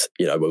times.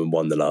 When we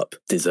 1-0 up,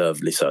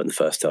 deservedly so in the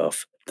first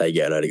half, they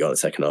get an early goal in the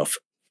second half,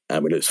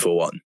 and we lose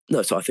 4-1.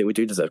 No, so I think we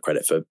do deserve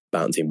credit for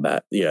bouncing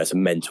back. It's a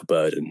mental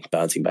burden,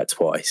 bouncing back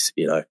twice.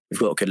 We've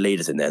got good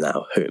leaders in there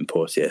now, Hoot and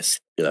Porteous.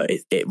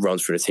 It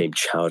runs through the team.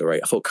 Chowdhury.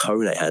 I thought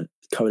Kone had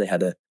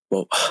a,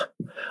 well, I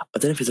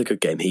don't know if it's a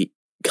good game. He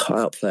cut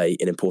out play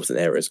in important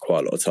areas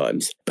quite a lot of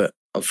times, but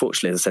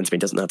unfortunately, as a centre, he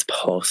doesn't know how to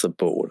pass the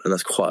ball, and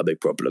that's quite a big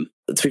problem.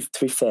 To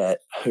be fair,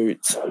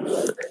 Hoot,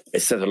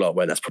 it says a lot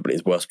when that's probably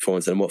his worst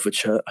performance in Watford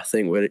shirt. I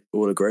think we'd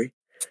all agree.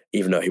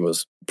 Even though he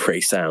was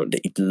pretty sound,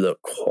 he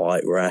looked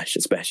quite rash,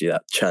 especially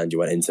that challenge he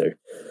went into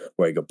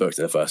where he got booked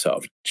in the first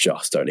half.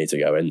 Just don't need to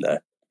go in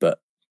there. But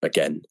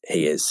again,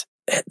 him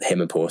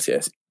and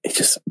Porteous, it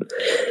just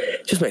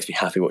makes me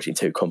happy watching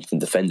 2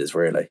 competent defenders,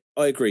 really.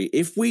 I agree.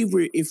 If we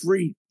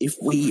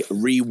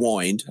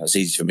rewind, that's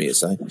easy for me to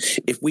say,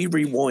 if we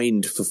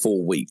rewind for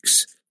 4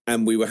 weeks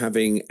and you were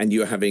having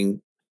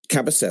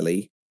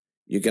Cabaselli,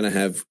 you're going to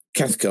have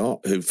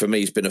Cathcart, who for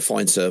me has been a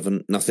fine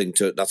servant, nothing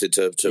to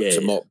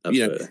mock,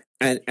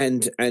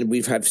 and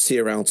we've had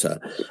Sierralta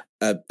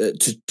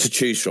to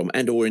choose from,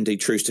 and or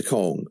indeed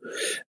Troost-Ekong.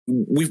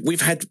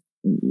 We've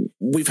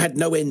had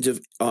no end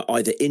of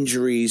either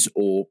injuries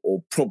or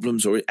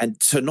problems, and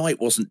tonight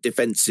wasn't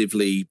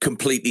defensively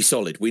completely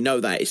solid. We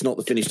know that it's not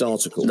the finished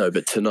article. No,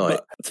 but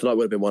tonight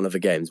would have been one of the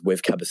games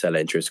with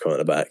Cabaselli and Troost-Ekong at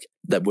the back.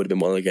 That would have been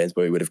one of the games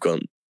where we would have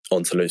gone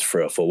on to lose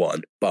 3 or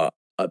 4-1, but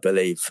I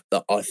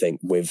think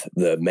with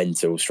the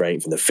mental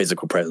strength and the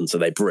physical presence that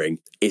they bring,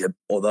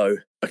 although,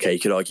 okay, you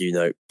could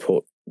argue,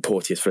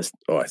 Porteous,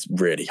 it's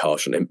really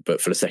harsh on him, but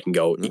for the second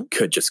goal, he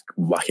could just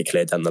whack it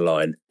clear down the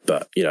line.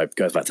 But, it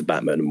goes back to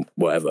Bachmann and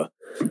whatever.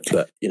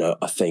 But,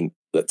 I think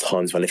that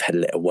times when they've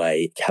headed it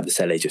away,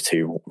 Cabaselli is just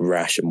too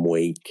rash and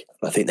weak.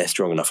 I think they're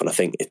strong enough, and I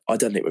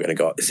don't think we're going to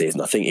go up this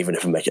season. I think even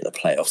if we make it in the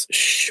playoffs,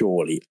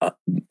 surely,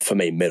 for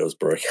me,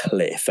 Middlesbrough are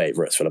clear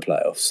favourites for the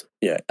playoffs.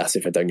 That's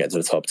if they don't get to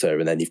the top 2,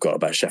 and then you've got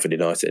about Sheffield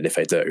United if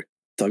they do.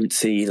 Don't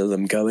see either of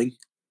them going,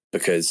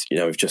 because,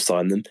 we've just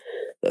signed them.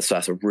 That's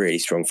a really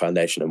strong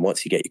foundation, and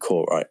once you get your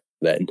core right,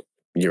 then,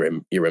 you're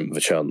in with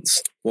a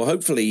chance. Well,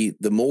 hopefully,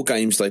 the more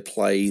games they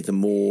play, the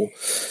more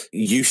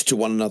used to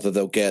one another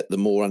they'll get, the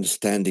more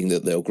understanding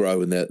that they'll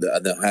grow and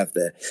they'll have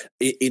there.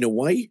 In a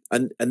way,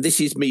 and this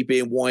is me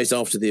being wise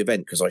after the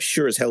event, because I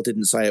sure as hell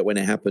didn't say it when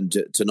it happened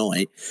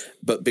tonight,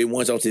 but being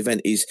wise after the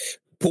event is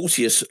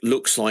Porteous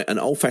looks like an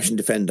old-fashioned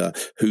defender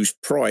whose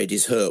pride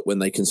is hurt when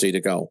they concede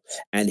a goal.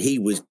 And he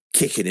was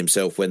kicking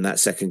himself when that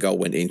second goal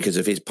went in because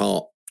of his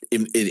part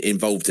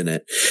involved in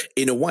it.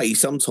 In a way,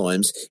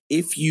 sometimes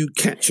if you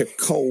catch a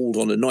cold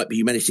on a night but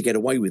you manage to get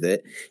away with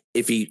it,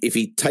 if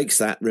he takes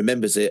that,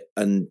 remembers it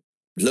and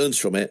learns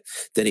from it,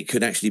 then it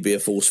could actually be a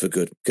force for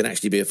good.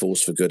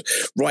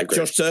 Right,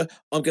 Josh, sir,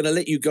 I'm going to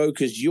let you go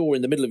because you're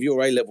in the middle of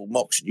your A-level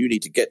mocks and you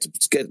need to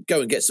go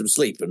and get some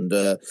sleep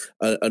and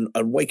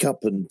wake up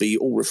and be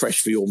all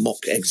refreshed for your mock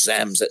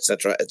exams,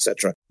 etc.,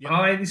 etc.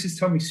 Hi, this is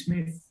Tommy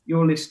Smith.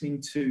 You're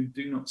listening to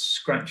Do Not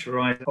Scratch Your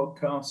Eye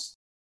podcast.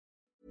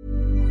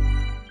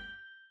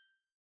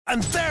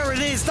 And there it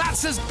is.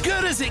 That's as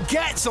good as it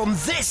gets on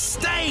this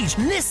stage.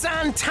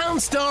 Nissan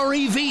Townstar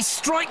EV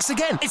strikes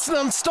again. It's an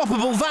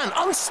unstoppable van.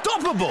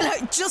 Unstoppable.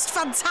 Look, just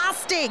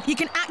fantastic. You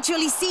can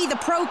actually see the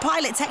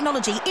ProPilot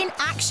technology in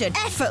action.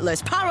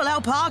 Effortless parallel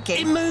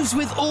parking. It moves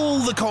with all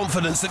the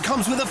confidence that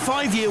comes with a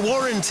 5-year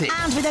warranty.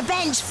 And with a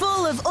bench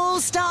full of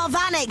all-star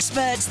van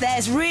experts,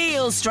 there's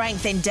real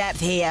strength in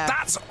depth here.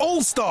 That's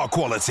all-star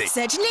quality.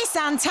 Search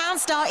Nissan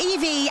Townstar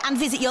EV and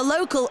visit your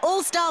local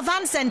all-star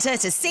van centre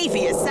to see for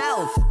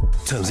yourself.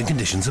 Terms and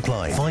conditions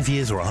apply. 5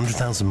 years or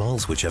 100,000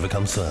 miles, whichever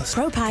comes first.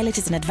 ProPilot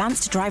is an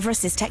advanced driver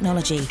assist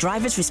technology.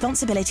 Driver's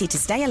responsibility to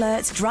stay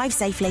alert, drive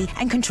safely,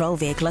 and control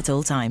vehicle at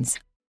all times.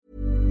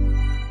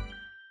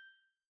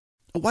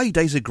 Away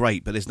days are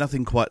great, but there's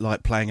nothing quite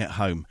like playing at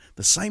home.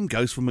 The same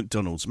goes for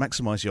McDonald's.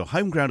 Maximise your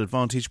home ground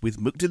advantage with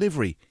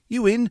McDelivery.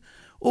 You in?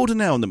 Order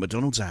now on the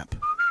McDonald's app.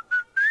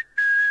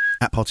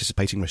 At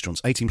participating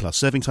restaurants, 18 plus.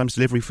 Serving times,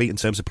 delivery fee and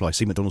terms apply.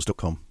 See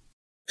mcdonalds.com.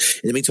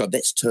 In the meantime,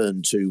 let's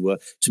turn to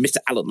Mr.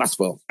 Alan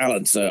Lathwell.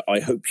 Alan, sir, I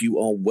hope you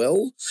are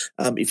well.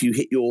 If you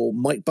hit your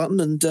mic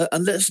button and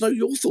let us know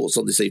your thoughts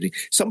on this evening.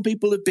 Some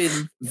people have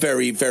been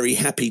very, very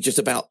happy just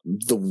about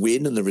the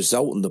win and the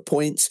result and the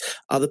points.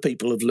 Other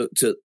people have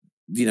looked at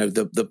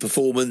the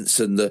performance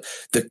and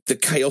the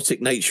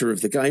chaotic nature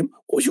of the game.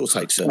 What was your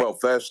take, sir? Well,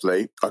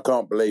 firstly, I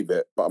can't believe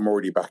it, but I'm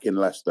already back in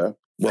Leicester.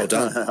 Well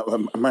done.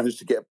 I managed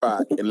to get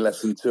back in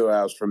less than 2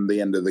 hours from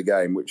the end of the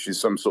game, which is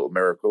some sort of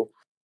miracle.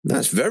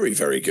 That's very,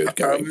 very good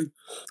going.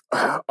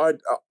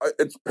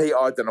 It's Pete.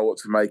 I don't know what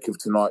to make of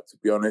tonight, to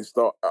be honest.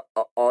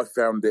 I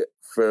found it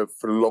for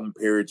long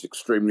periods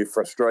extremely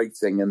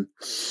frustrating, and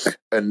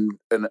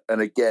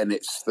again,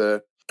 it's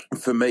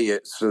for me,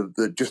 it's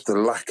just the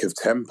lack of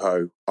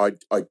tempo. I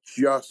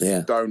just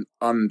don't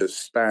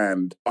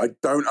understand. I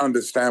don't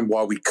understand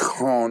why we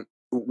can't.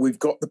 We've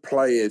got the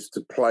players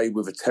to play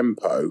with a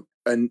tempo,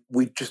 and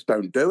we just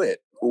don't do it.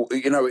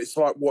 It's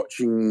like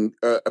watching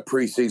a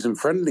pre-season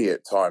friendly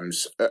at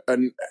times.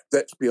 And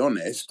let's be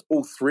honest,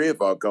 all three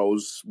of our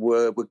goals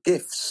were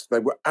gifts. They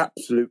were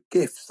absolute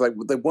gifts.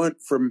 They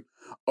weren't from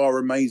our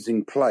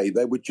amazing play.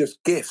 They were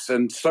just gifts.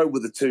 And so were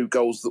the 2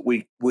 goals that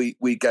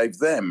we gave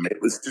them.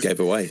 It was just, gave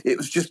away. It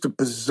was just a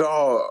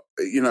bizarre,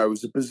 it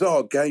was a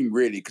bizarre game,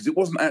 really, because it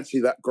wasn't actually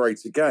that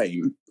great a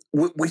game.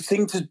 We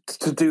seem to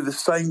do the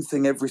same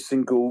thing every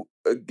single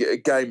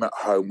game at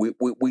home.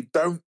 We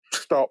don't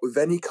start with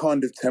any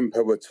kind of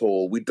tempo at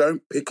all. We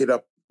don't pick it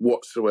up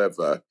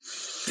whatsoever.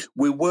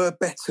 We were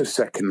better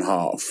second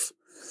half,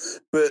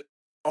 but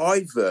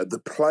either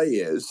the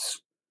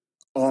players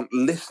aren't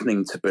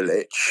listening to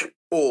Bilic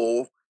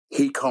or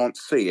he can't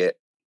see it.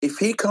 If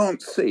he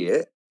can't see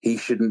it, he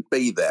shouldn't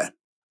be there.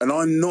 And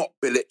I'm not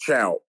Bilic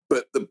out,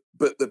 but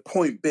the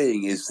point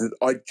being is that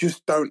I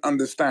just don't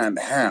understand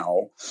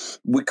how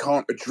we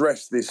can't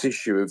address this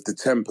issue of the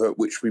tempo at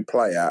which we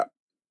play at.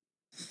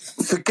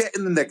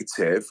 Forgetting the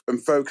negative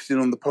and focusing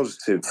on the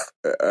positive.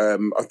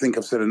 I think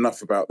I've said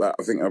enough about that.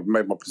 I think I've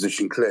made my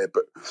position clear.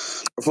 But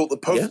I thought the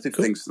positive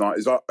things tonight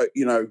is,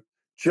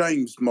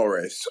 James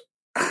Morris,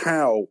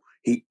 how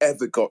he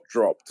ever got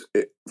dropped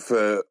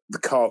for the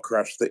car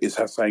crash that is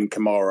Hussein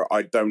Kamara,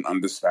 I don't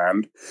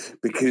understand.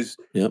 Because,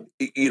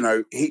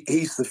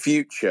 he's the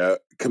future.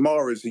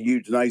 Kamara is a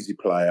Udinese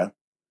player.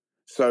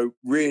 So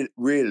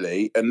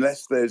really,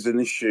 unless there's an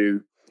issue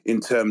in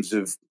terms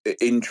of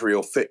injury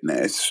or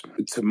fitness,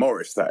 to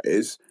Morris that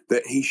is,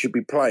 that he should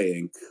be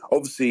playing.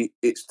 Obviously,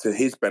 it's to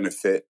his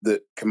benefit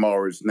that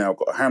Kamara's now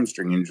got a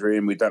hamstring injury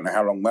and we don't know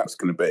how long that's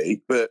going to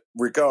be. But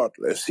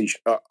regardless,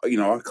 I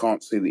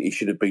can't see that he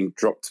should have been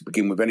dropped to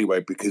begin with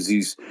anyway, because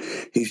he's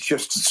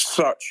just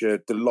such a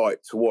delight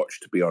to watch,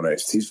 to be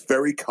honest. He's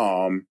very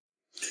calm.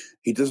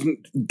 He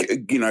doesn't,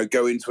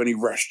 go into any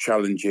rash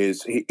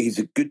challenges. He's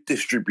a good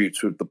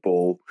distributor of the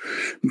ball.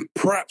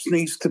 Perhaps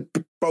needs to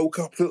bulk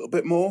up a little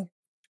bit more.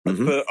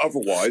 Mm-hmm. But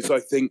otherwise, I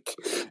think,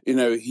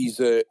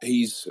 he's a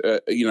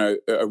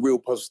real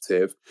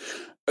positive.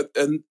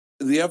 And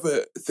the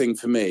other thing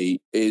for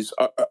me is,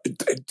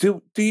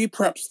 do you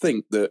perhaps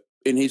think that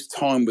in his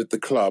time with the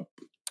club,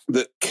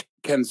 that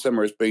Ken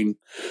Sema has been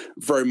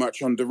very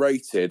much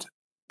underrated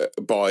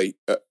by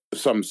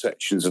some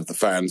sections of the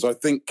fans. I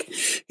think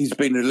he's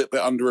been a little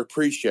bit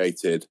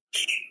underappreciated.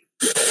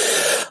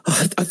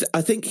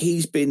 I think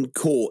he's been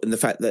caught in the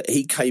fact that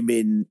he came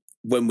in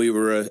when we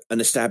were an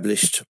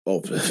established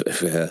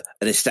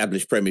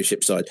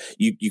Premiership side.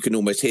 You can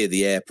almost hear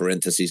the air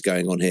parentheses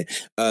going on here.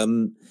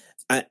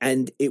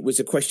 And it was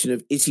a question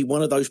of, is he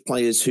one of those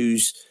players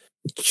who's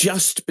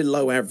just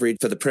below average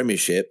for the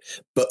Premiership,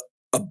 but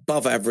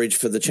above average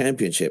for the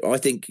Championship? I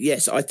think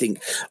yes. I think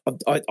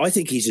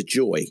he's a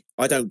joy.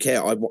 I don't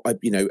care. I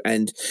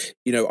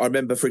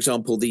remember, for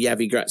example, the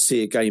Javi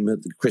Gracia game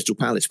at the Crystal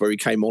Palace where he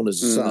came on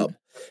as a sub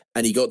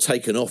and he got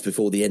taken off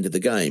before the end of the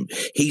game.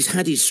 He's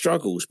had his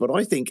struggles, but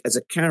I think as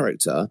a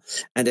character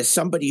and as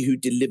somebody who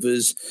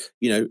delivers,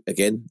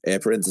 again, air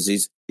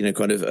parentheses,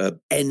 kind of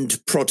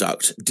end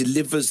product,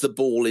 delivers the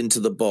ball into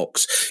the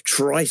box,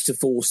 tries to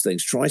force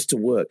things, tries to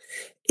work.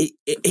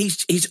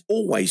 He's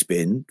always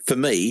been, for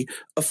me,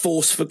 a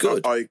force for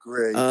good. I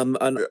agree.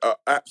 I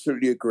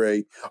absolutely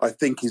agree. I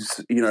think he's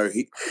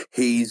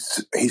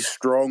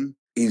strong.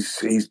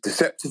 He's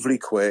deceptively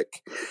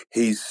quick.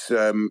 He's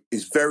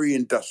very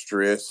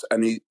industrious,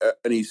 and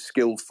he's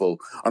skillful.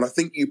 And I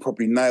think you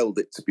probably nailed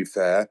it. To be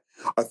fair,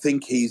 I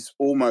think he's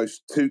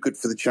almost too good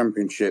for the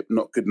Championship,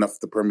 not good enough for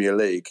the Premier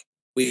League.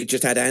 We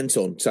just had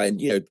Anton saying,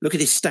 look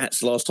at his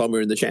stats last time we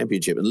were in the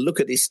Championship and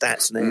look at his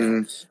stats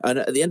now. And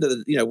at the end of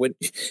the,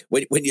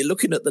 when you're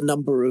looking at the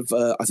number of,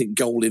 I think,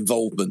 goal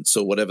involvements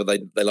or whatever they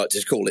like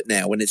to call it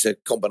now, when it's a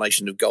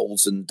combination of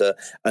goals and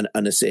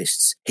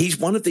assists, he's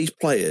one of these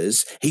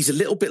players. He's a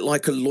little bit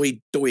like a Lloyd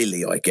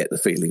Doyley, I get the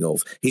feeling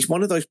of. He's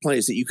one of those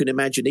players that you can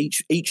imagine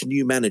each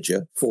new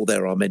manager, for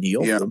there are many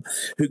of them,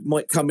 who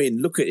might come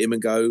in, look at him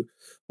and go,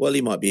 well,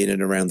 he might be in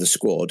and around the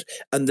squad.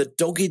 And the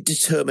dogged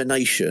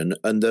determination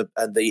and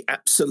the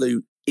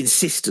absolute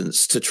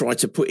insistence to try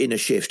to put in a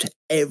shift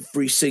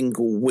every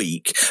single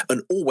week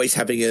and always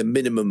having a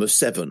minimum of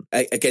 7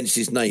 against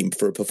his name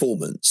for a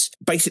performance,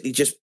 basically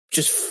just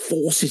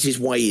forces his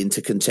way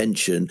into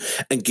contention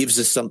and gives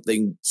us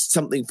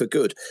something for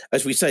good.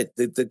 As we said,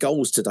 the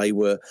goals today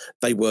were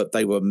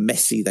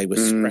messy, they were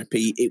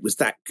scrappy. It was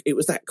that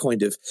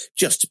kind of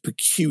just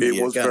peculiar.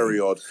 It was game. Very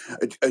odd.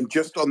 And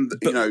just on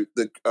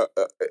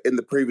in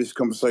the previous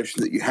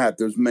conversation that you had,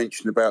 there was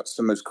mention about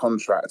Sema's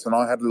contract, and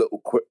I had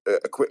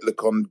a quick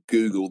look on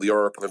Google, the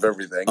Oracle of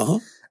everything.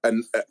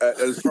 And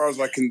as far as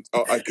I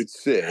could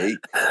see,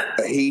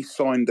 he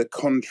signed a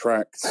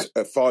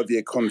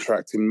 5-year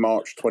contract in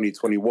March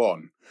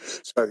 2021.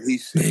 So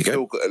he's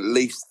still got at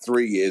least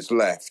 3 years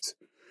left.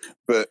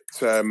 But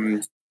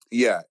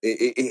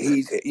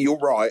you're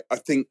right. I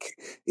think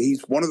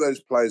he's one of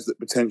those players that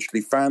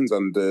potentially fans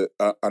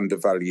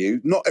undervalue.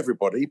 Not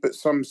everybody, but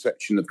some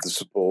section of the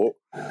support,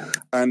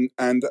 and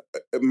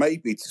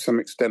maybe to some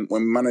extent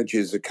when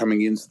managers are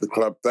coming into the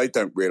club, they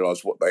don't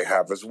realise what they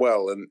have as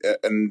well. And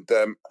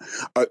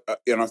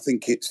I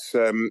think it's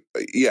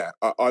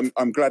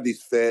I'm glad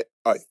he's fit.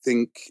 I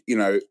think in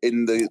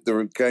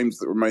the games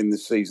that remain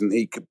this season,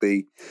 he could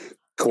be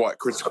quite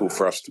critical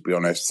for us, to be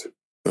honest.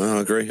 I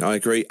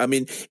agree. I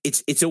mean,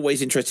 it's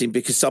always interesting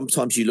because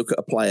sometimes you look at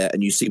a player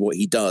and you see what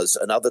he does,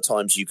 and other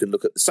times you can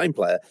look at the same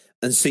player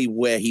and see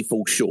where he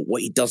falls short,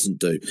 what he doesn't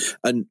do.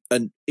 And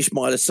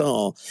Ismaila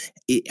Sarr,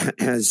 it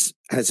has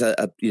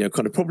a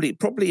kind of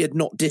probably a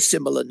not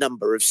dissimilar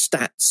number of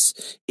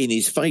stats in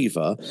his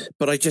favour,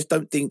 but I just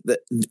don't think that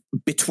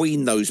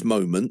between those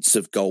moments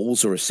of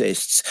goals or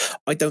assists,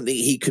 I don't think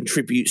he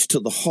contributes to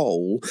the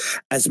whole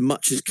as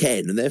much as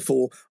Ken, and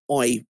therefore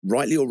I,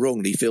 rightly or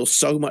wrongly, feel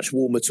so much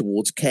warmer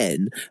towards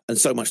Ken and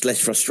so much less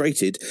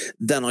frustrated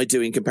than I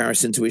do in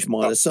comparison to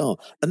Ismaila Sarr.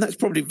 And that's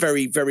probably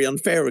very, very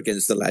unfair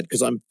against the lad,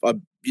 because I'm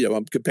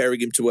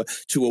comparing him to a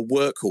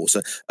workhorse,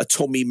 a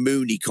Tommy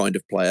Mooney kind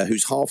of player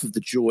who's half of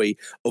the joy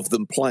of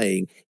them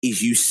playing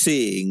is you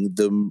seeing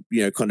them,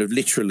 kind of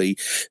literally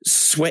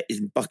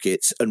sweating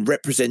buckets and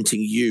representing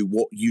you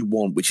what you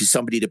want, which is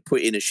somebody to put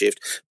in a shift,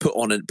 put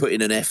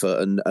in an effort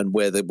and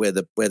wear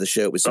the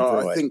shirt with some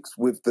pride. I think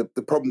with the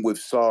problem with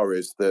Sarr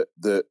is that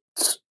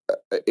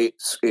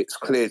it's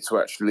clear to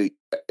actually,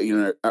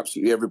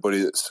 absolutely everybody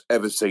that's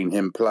ever seen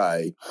him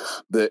play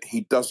that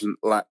he doesn't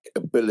lack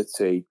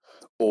ability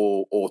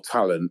or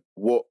talent.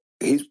 What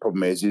his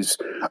problem is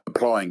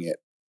applying it.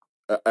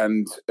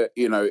 And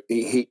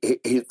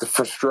the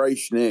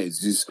frustration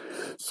is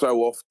so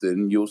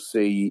often you'll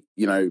see,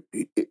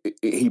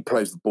 he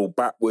plays the ball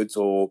backwards,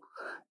 or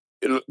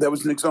there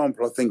was an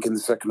example, I think, in the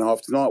second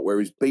half tonight where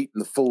he's beaten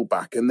the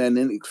fullback and then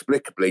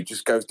inexplicably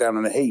just goes down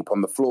in a heap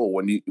on the floor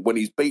when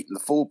he's beaten the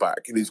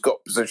fullback and he's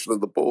got possession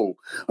of the ball.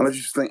 And I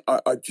just think,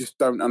 I just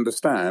don't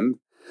understand.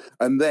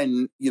 And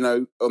then,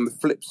 on the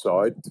flip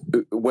side,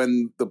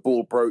 when the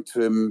ball broke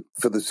to him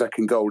for the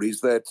second goal,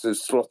 he's there to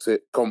slot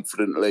it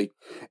confidently.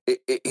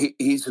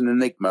 He's an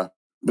enigma,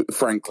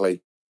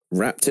 frankly.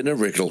 Wrapped in a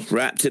riddle.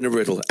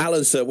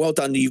 Alan, sir, well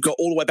done. You've got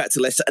all the way back to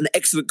Leicester. An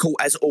excellent call,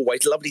 as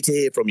always. Lovely to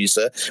hear from you,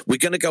 sir. We're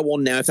going to go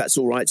on now, if that's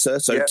all right, sir.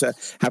 So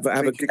yes. Have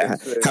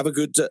a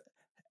good...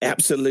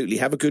 Absolutely.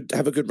 Have a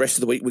good rest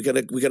of the week.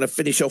 We're gonna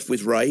finish off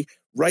with Ray.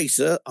 Ray,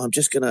 sir, I'm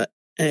just gonna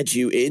add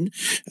you in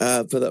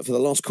for the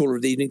last caller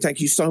of the evening. Thank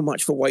you so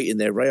much for waiting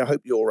there, Ray. I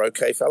hope you're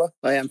okay, fella.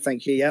 I am,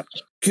 thank you. Yeah.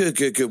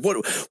 Good.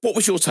 What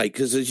was your take?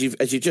 Because as you've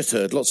just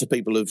heard, lots of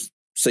people have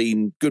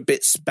seen good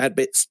bits, bad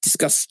bits,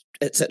 discussed,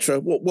 etc.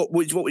 What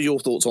were your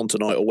thoughts on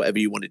tonight, or whatever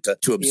you wanted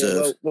to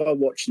observe? Yeah, while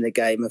watching the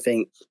game, I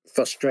think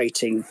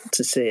frustrating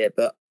to see it,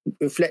 but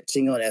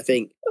reflecting on it, I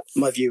think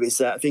my view is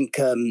that I think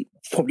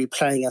probably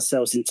playing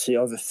ourselves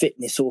into either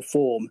fitness or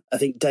form. I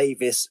think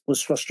Davis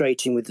was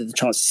frustrating with the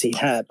chances he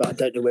had, but I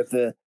don't know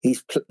whether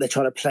they're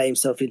trying to play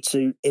himself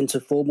into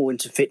form or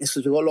into fitness,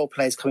 because we've got a lot of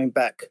players coming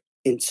back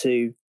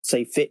into,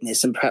 say,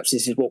 fitness, and perhaps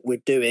this is what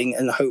we're doing,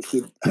 and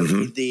hopefully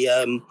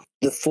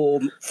the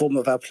form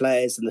of our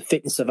players and the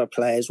fitness of our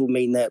players will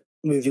mean that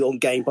moving on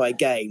game by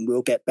game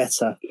we'll get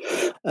better.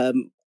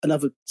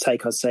 Another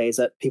take I'd say is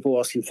that people are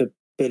asking for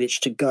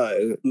Bilic to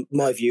go.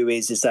 My view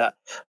is that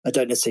I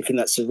don't necessarily think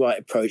that's the right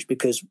approach,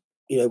 because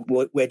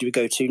where do we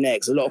go to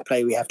next? A lot of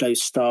players, we have no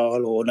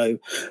style or no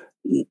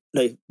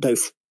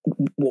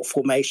what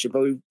formation,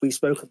 but we've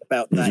spoken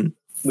about that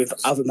with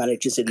other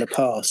managers in the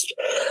past.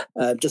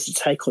 Just to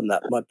take on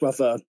that, my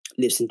brother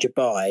lives in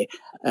Dubai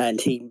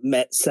and he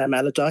met Sam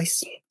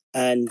Allardyce.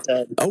 And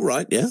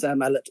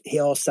he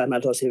asked Sam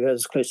Allardyce if he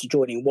was close to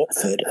joining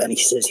Watford, and he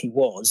says he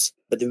was,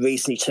 but the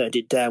reason he turned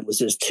it down was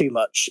there's too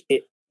much.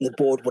 The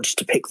board wanted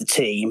to pick the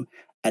team,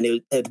 and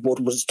the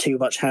board was too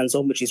much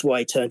hands-on, which is why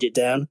he turned it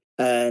down.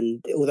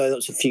 And although that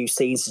was a few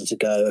seasons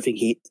ago, I think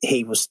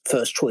he was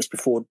first choice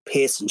before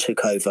Pearson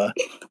took over.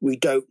 We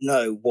don't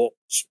know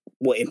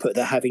what input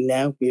they're having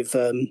now with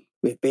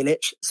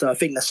Bilic. So I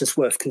think that's just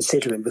worth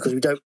considering, because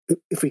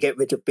if we get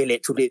rid of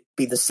Bilic, would it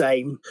be the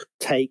same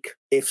take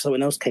if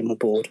someone else came on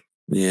board?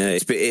 Yeah,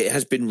 it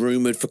has been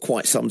rumoured for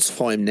quite some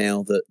time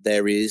now that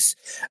there is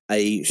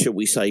a, shall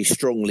we say,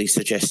 strongly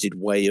suggested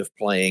way of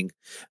playing,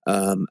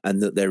 and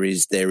that there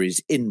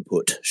is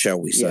input,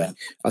 shall we say? Yeah.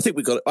 I think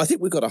we've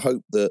got to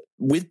hope that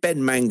with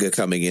Ben Manga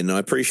coming in, I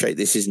appreciate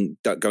this isn't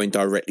going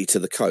directly to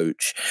the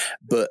coach,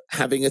 but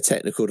having a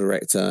technical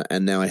director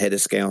and now a head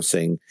of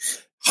scouting,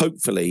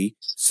 hopefully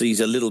sees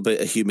a little bit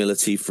of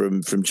humility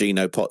from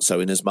Gino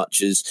Pozzo, in as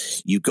much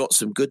as you've got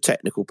some good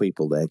technical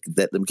people there.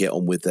 Let them get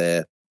on with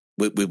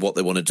what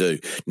they want to do.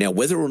 Now,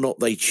 whether or not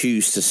they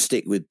choose to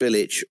stick with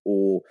Bilic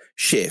or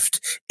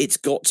shift, it's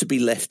got to be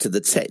left to the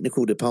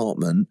technical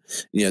department,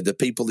 the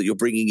people that you're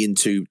bringing in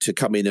to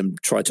come in and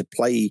try to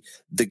play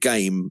the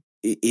game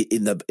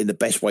in the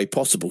best way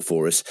possible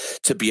for us,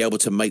 to be able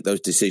to make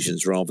those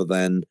decisions rather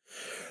than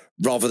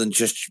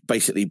just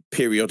basically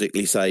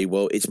periodically say,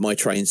 well, it's my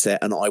train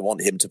set and I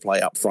want him to play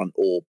up front,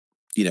 or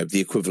the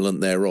equivalent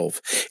thereof.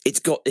 It's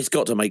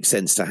got to make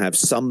sense to have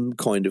some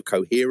kind of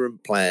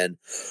coherent plan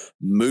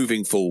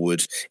moving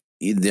forward.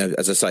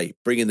 As I say,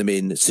 bringing them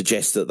in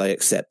suggests that they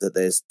accept that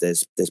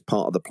there's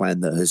part of the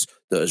plan that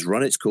has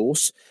run its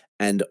course,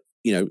 and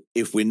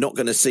if we're not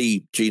going to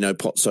see Gino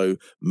Pozzo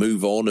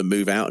move on and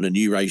move out and a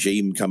new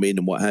regime come in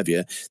and what have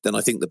you, then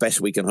I think the best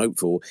we can hope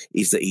for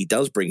is that he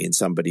does bring in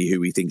somebody who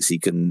he thinks he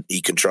can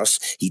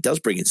trust. He does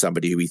bring in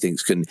somebody who he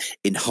thinks can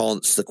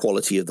enhance the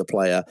quality of the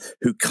player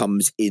who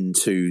comes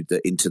into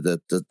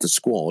the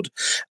squad,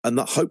 and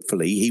that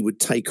hopefully he would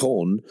take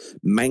on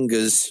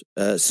Manga's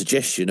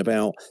suggestion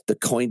about the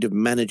kind of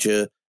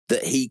manager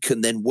that he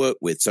can then work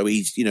with. So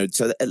he's,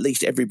 so that at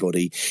least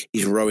everybody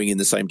is rowing in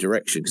the same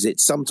direction, because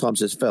it sometimes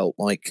has felt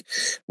like,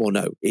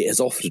 it has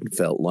often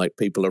felt like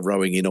people are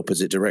rowing in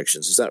opposite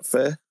directions. Is that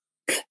fair?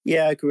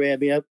 Yeah, I agree. I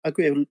mean, I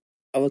agree with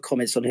other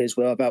comments on here as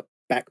well about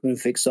Bachmann,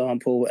 for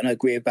example, and I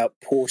agree about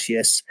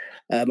Porteous.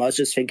 I was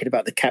just thinking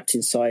about the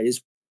captain side.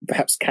 Is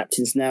perhaps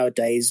captains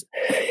nowadays,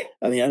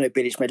 I mean, I know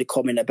Bilic made a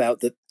comment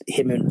about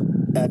him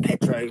and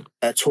Pedro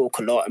talk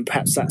a lot, and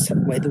perhaps that's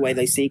the way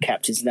they see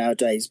captains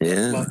nowadays.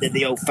 Yeah. Rather than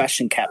the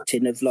old-fashioned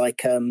captain of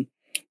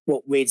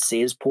what we'd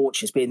see as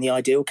Porteous being the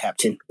ideal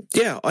captain.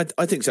 Yeah, I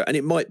think so. And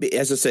it might be,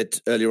 as I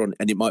said earlier on,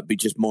 and it might be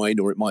just mine,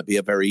 or it might be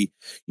a very,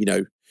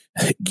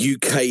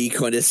 UK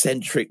kind of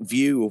centric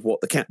view of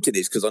what the captain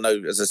is. Because I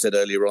know, as I said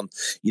earlier on,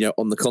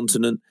 on the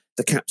continent,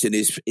 the captain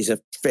is a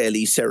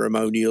fairly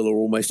ceremonial or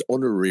almost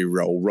honorary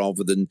role,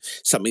 rather than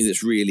something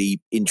that's really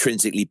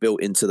intrinsically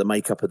built into the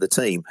makeup of the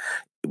team.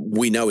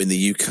 We know in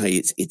the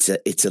UK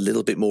it's a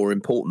little bit more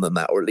important than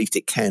that, or at least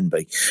it can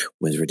be.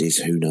 Whether it is,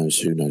 who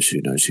knows?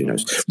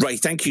 Ray,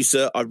 thank you,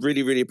 sir. I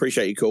really, really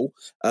appreciate your call.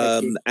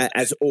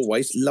 As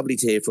always, lovely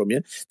to hear from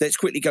you. Let's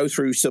quickly go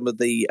through some of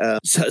the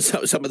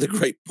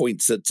great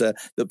points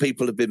that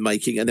people have been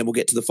making, and then we'll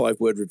get to the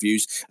 5-word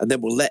reviews, and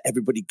then we'll let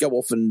everybody go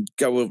off and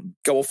go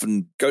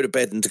to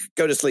bed and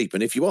go to sleep.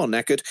 And if you are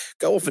knackered,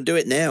 go off and do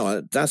it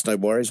now. That's no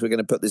worries. We're going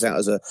to put this out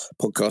as a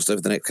podcast over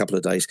the next couple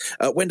of days.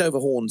 Wendover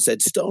Horn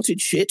said, started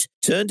shit,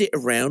 turned it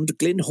around.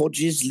 Glyn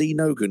Hodges, Lee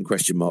Nogan, ?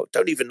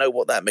 Don't even know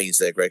what that means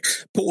there, Greg.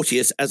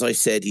 Porteous, as I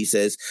said, he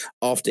says,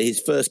 after his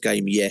first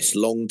game, yes,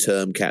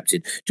 long-term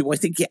captain. Do I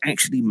think it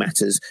actually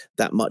matters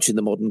that much in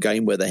the modern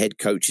game where the head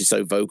coach is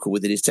so vocal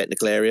within his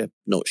technical area?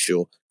 Not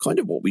sure. Kind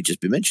of what we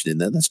just been mentioning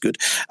there. That's good.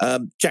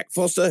 Jack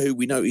Foster, who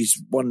we know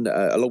he's one,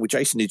 along with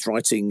Jason, he's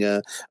writing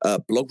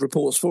blog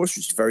reports for us,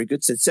 which is very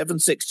good, said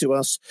 7-6 to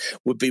us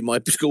would be my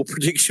score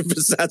prediction for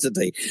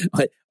Saturday.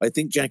 I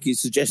think Jack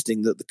is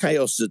suggesting that the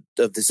chaos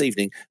of this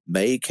evening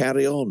may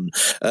carry on.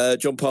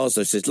 John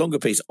Parslow says, longer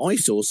piece, I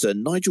saw Sir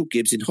Nigel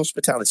Gibbs in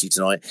hospitality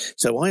tonight,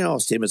 so I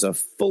asked him as a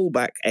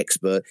fullback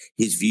expert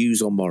his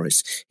views on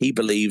Morris. He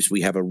believes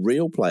we have a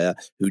real player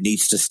who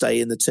needs to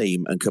stay in the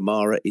team, and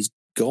Kamara is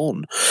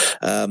gone.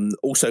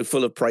 Also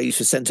full of praise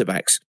for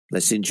centre-backs.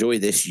 Let's enjoy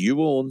this.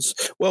 Ewans.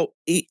 Well,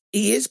 he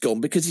is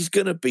gone because he's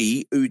going to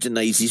be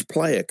Udinese's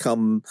player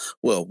come,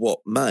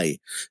 May.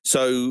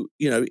 So,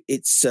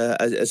 it's,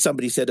 as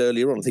somebody said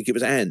earlier on, I think it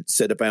was Ant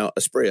said about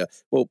Asprilla,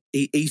 well,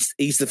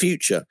 he's the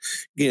future.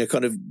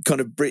 Kind of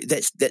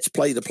let's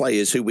play the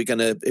players who we're going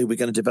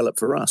to develop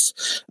for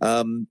us.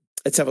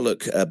 Let's have a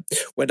look.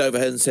 Went over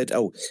and said,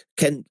 Lou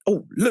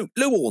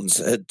Orns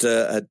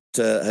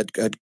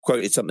had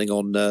quoted something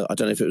on, I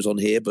don't know if it was on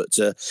here, but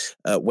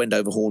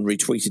Wendover Horn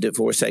retweeted it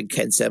for us saying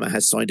Ken Sema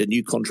has signed a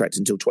new contract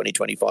until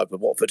 2025 with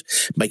Watford,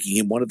 making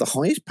him one of the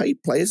highest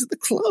paid players at the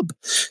club,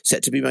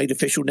 set to be made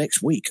official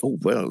next week. Oh,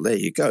 well, there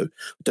you go.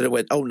 I don't know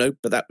when,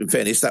 but that, in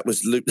fairness, that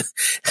was Lou.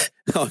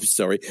 I'm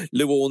sorry.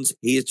 Lou Orns,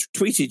 he has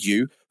tweeted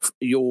you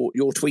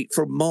your tweet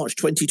from March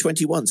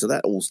 2021, so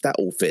that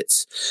all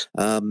fits.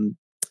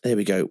 There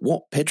we go.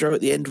 What? Pedro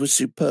at the end was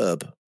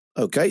superb.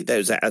 Okay,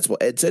 that's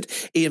what Ed said.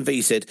 Ian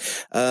V said,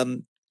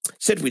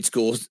 said we'd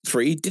score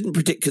 3, didn't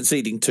predict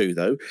conceding 2,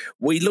 though.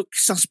 We look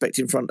suspect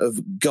in front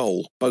of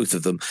goal, both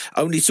of them.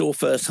 Only saw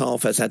first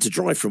half has had to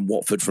drive from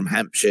Watford from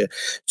Hampshire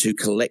to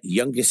collect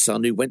youngest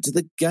son who went to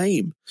the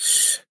game.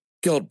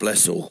 God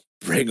bless all.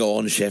 Bring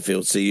on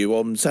Sheffield. See you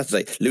on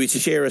Saturday. Louis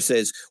Teixeira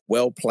says,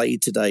 well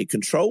played today.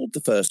 Controlled the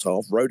first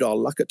half, rode our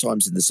luck at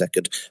times in the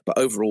second, but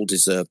overall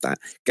deserved that.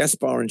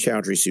 Gaspar and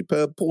Chowdhury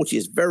superb. Porty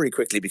is very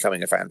quickly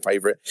becoming a fan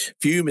favourite.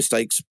 Few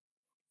mistakes,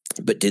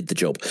 but did the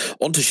job.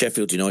 On to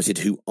Sheffield United,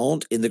 who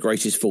aren't in the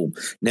greatest form.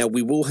 Now,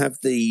 we will have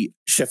the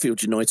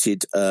Sheffield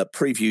United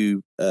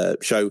preview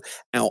show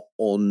out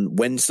on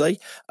Wednesday,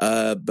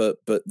 but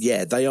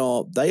yeah, they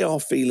are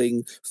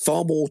feeling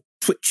far more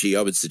twitchy,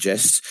 I would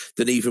suggest,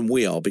 than even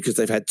we are, because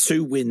they've had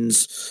 2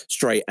 wins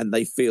straight and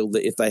they feel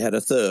that if they had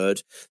a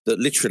third, that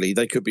literally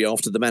they could be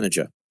after the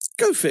manager.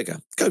 Go figure.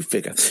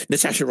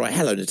 Natasha Wright,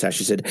 hello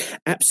Natasha, said,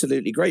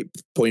 absolutely great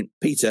point,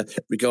 Peter,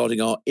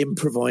 regarding our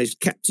improvised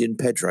captain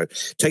Pedro.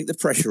 Take the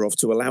pressure off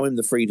to allow him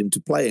the freedom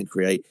to play and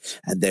create,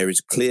 and there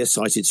is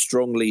clear-sighted,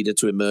 strong leader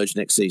to emerge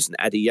next season.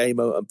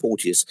 Adeyemo and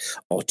Porteous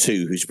are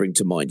 2 who spring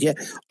to mind. Yeah,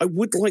 I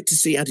would like to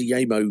see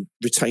Adeyemo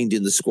retained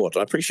in the squad.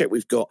 I appreciate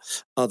we've got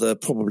other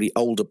probably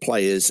older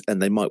players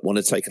and they might want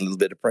to take a little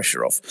bit of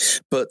pressure off.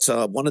 But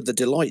one of the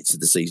delights of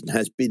the season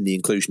has been the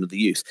inclusion of the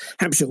youth.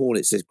 Hampshire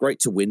Hornets says, great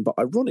to win, but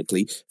ironically,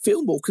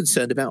 feel more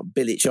concerned about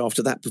Bilic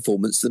after that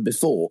performance than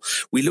before.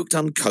 We looked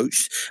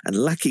uncoached and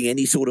lacking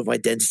any sort of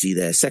identity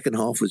there. Second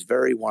half was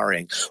very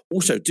worrying.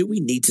 Also, do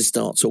we need to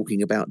start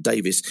talking about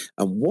Davis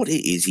and what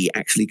it is he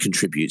actually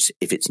contributes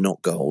if it's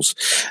not goals?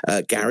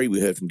 Gary,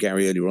 we heard from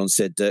Gary earlier on,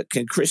 said,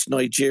 can Chris,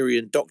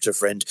 Nigerian doctor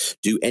friend,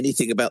 do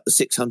anything about the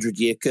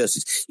 600-year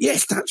curses?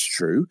 Yes, that's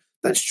true.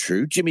 That's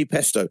true. Jimmy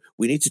Pesto,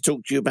 we need to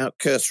talk to you about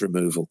curse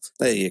removal.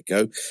 There you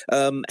go.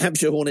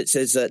 Hampshire Hornet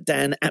says,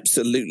 Dan,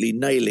 absolutely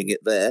nailing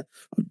it there.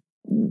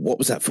 What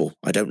was that for?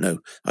 I don't know.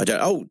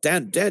 Oh,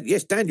 Dan,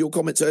 yes, Dan, your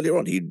comments earlier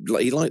on, he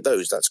liked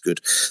those. That's good.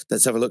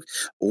 Let's have a look.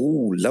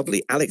 Oh,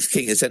 lovely. Alex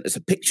King has sent us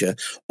a picture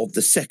of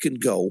the second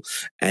goal.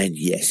 And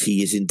yes,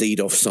 he is indeed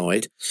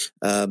offside.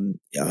 I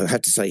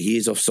have to say he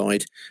is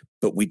offside,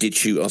 but we did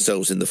shoot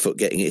ourselves in the foot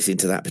getting it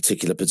into that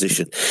particular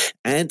position.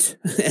 And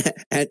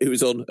who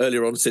was on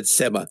earlier on said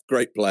Sema,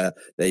 great player.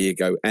 There you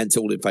go. Ant's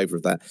all in favour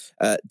of that.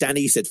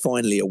 Danny said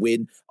finally a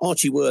win.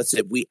 Archie Worth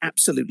said we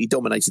absolutely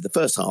dominated the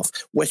first half.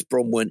 West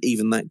Brom weren't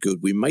even that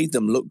good. We made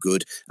them look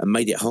good and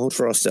made it hard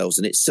for ourselves.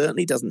 And it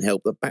certainly doesn't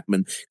help that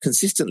Backman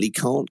consistently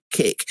can't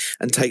kick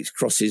and takes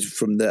crosses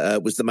from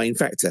was the main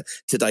factor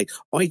today.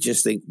 I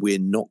just think we're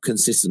not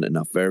consistent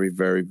enough. Very,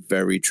 very,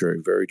 very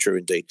true. Very true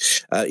indeed.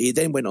 He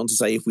then went on to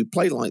say if we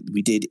play like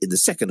we did in the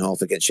second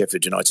half against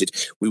Sheffield United,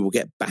 we will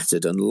get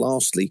battered. And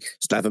lastly,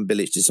 Slaven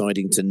Bilic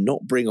deciding to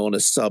not bring on a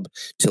sub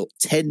till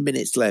 10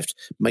 minutes left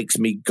makes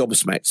me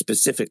gobsmacked,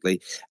 specifically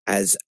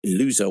as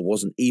Luzer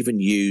wasn't even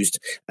used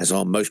as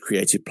our most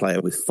creative player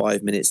with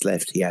 5 minutes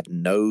left. He had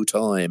no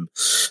time.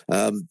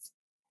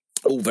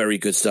 All very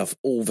good stuff.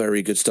 All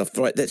very good stuff.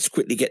 Right, let's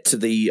quickly get to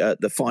the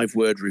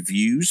 5-word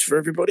reviews for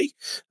everybody.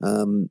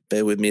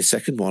 Bear with me a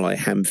second while I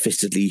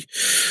ham-fistedly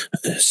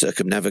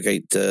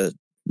circumnavigate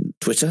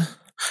Twitter.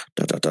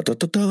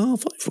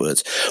 5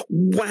 words.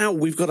 Wow,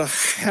 we've got a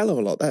hell of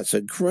a lot. That's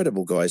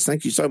incredible, guys.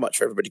 Thank you so much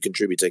for everybody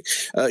contributing.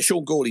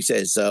 Sean Gawley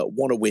says,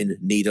 want to win,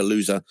 need a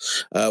loser.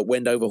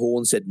 Wendover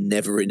Horn said,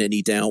 never in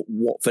any doubt.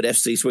 Watford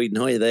FC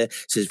Sweden, hi there,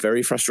 says,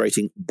 very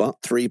frustrating, but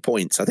 3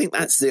 points. I think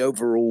that's the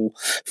overall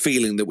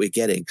feeling that we're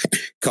getting.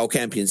 Carl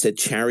Campion said,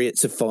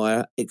 Chariots of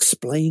Fire,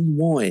 explain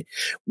why.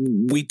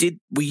 We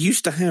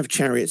used to have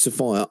Chariots of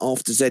Fire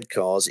after Z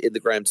cars in the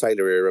Graham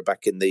Taylor era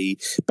back in the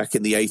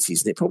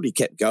 80s, and it probably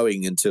kept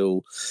going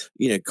until,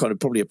 kind of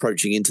probably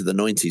approaching into the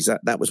 90s.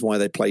 That was why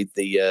they played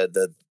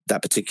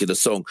that particular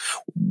song.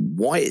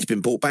 Why it's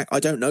been brought back, I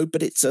don't know,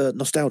 but it's a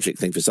nostalgic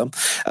thing for some.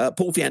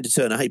 Paul Fiander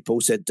Turner, hey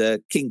Paul, said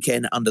King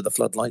Ken under the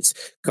floodlights.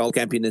 Carl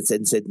Campion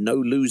then said no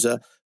loser,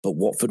 but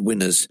Watford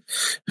winners.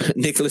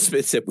 Nicholas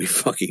Smith said we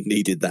fucking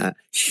needed that.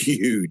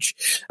 Huge.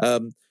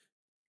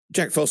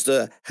 Jack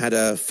Foster had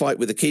a fight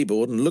with the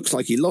keyboard and looks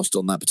like he lost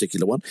on that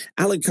particular one.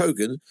 Alan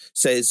Cogan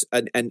says,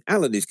 and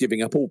Alan is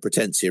giving up all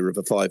pretense here of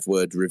a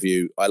 5-word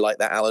review. I like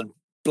that, Alan.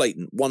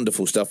 Blatant,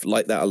 wonderful stuff.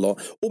 Like that a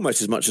lot.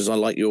 Almost as much as I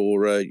like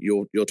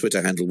your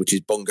Twitter handle, which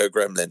is Bongo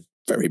Gremlin.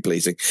 Very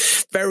pleasing.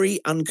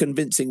 Very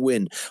unconvincing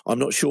win. I'm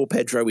not sure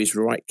Pedro is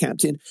right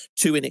captain.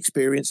 Too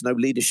inexperienced, no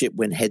leadership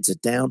when heads are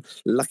down.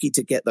 Lucky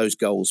to get those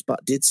goals,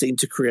 but did seem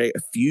to create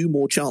a few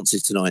more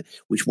chances tonight,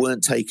 which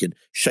weren't taken.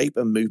 Shape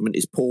and movement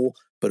is poor,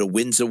 but a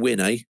win's a win,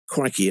 eh?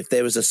 Crikey, if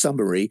there was a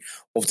summary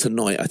of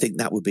tonight, I think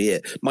that would be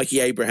it. Mikey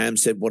Abraham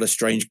said, what a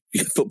strange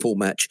football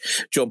match.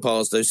 John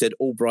Parslow said,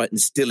 Albrighton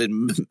still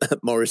in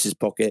Morris's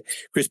pocket.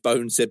 Chris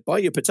Bones said, buy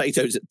your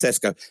potatoes at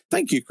Tesco.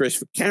 Thank you, Chris,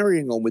 for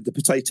carrying on with the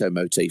potato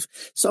motif.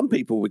 Some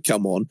people would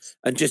come on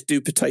and just do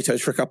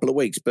potatoes for a couple of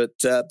weeks, but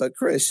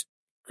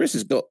Chris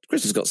has got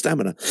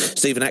stamina.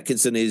 Stephen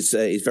Atkinson is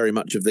very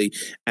much of the,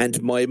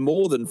 and my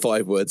more than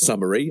 5-word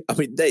summary. I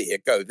mean, there you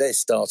go. They're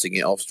starting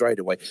it off straight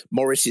away.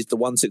 Morris is the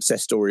one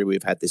success story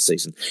we've had this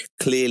season.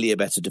 Clearly a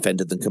better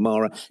defender than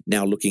Kamara,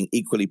 now looking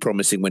equally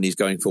promising when he's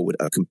going forward.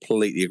 I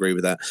completely agree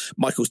with that.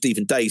 Michael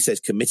Stephen Day says,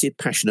 committed,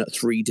 passionate,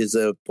 3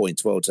 deserved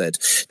points. Well said.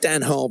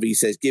 Dan Harvey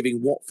says,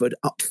 giving Watford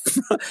up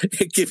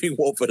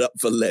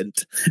for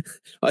Lent.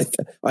 I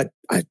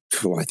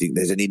think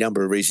there's any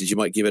number of reasons you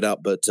might give it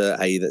up, but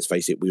hey, let's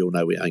face it, we all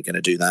know we ain't going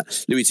to do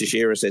that. Louis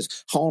Teixeira says,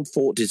 hard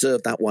fought,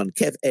 deserved that one.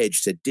 Kev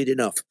Edge said, did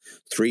enough.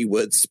 3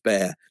 words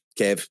spare.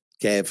 Kev,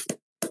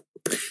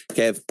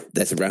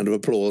 there's a round of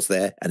applause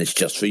there, and it's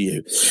just for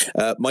you.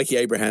 Mikey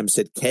Abraham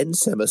said, Ken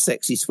Sema,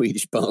 sexy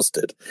Swedish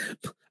bastard.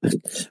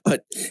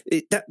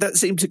 That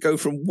seemed to go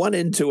from one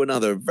end to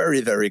another very,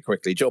 very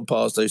quickly. John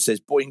Parslow says,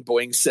 boing,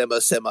 boing,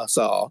 Sema,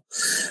 Sar.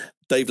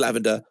 Dave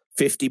Lavender,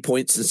 50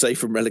 points and safe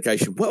from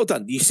relegation. Well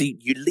done. You see,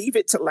 you leave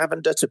it to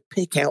Lavender to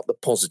pick out the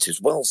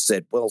positives. Well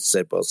said.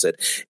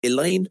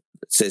 Elaine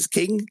says,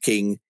 King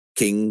Ken.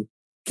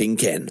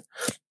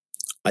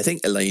 I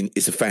think Elaine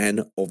is a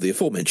fan of the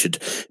aforementioned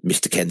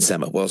Mr. Ken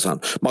Sema. Well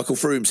done. Michael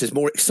Froome says,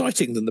 more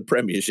exciting than the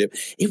Premiership.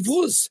 It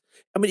was.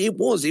 I mean, it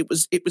was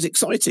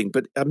exciting,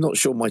 but I'm not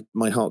sure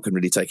my heart can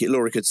really take it.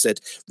 Laura had said,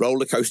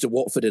 roller coaster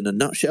Watford in a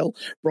nutshell.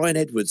 Brian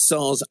Edwards,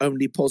 Sar's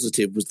only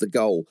positive was the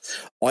goal.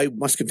 I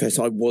must confess,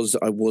 I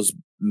was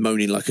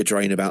moaning like a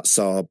drain about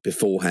Sar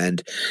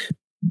beforehand.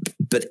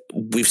 But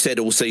we've said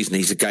all season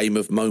he's a game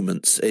of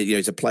moments.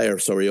 He's a player,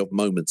 of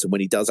moments. And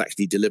when he does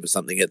actually deliver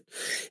something,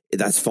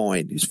 that's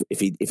fine. If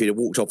he'd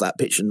walked off that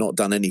pitch and not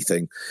done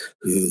anything.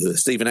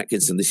 Stephen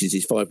Atkinson, this is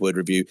his 5-word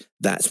review.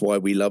 That's why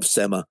we love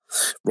Sema.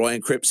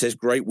 Ryan Cripps says,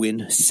 great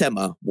win.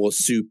 Sema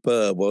was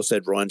superb. Well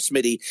said, Ryan.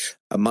 Smitty,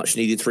 a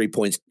much-needed 3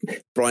 points.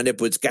 Brian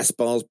Edwards,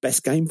 Gaspar's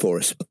best game for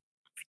us.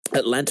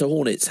 Atlanta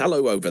Hornets,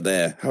 hello over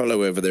there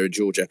in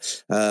Georgia.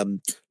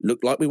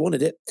 Looked like we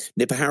wanted it.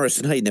 Nipper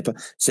Harrison, hey Nipper,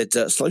 said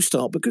slow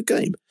start but good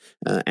game.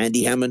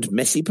 Andy Hammond,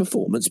 messy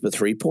performance but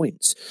 3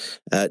 points.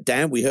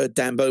 Dan, we heard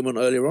Dan Bowman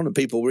earlier on, and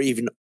people were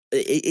even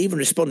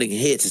responding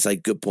here to say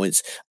good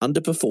points.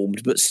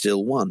 Underperformed but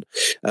still won.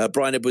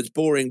 Brian Edwards,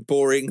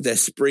 boring. Their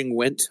spring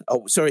went.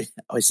 Oh, sorry,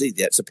 I see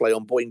that's a play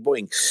on boing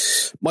boing.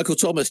 Michael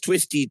Thomas,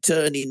 twisty,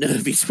 turny,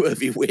 nervy,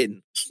 swervy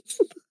win.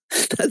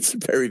 That's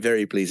very,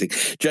 very pleasing.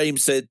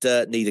 James said,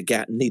 need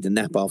a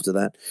nap after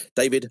that.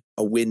 David,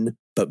 a win,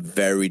 but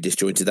very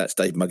disjointed. That's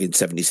Dave Muggins,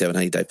 77.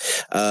 Hey, Dave.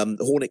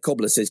 Hornet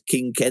Cobbler says,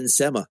 King Ken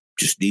Sema.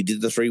 Just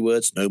needed the 3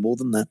 words, no more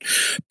than that.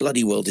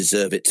 Bloody well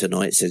deserve it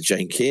tonight, says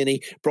Jane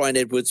Kearney. Brian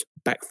Edwards,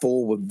 back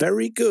 4 were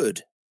very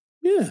good.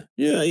 Yeah.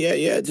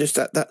 Just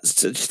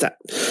that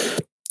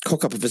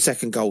cock up of a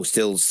second goal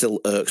still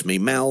irks me.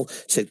 Mal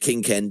said,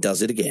 King Ken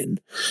does it again.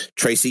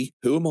 Tracy,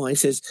 who am I,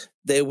 says,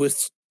 there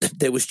was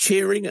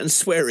cheering and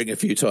swearing a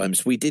few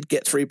times. We did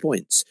get 3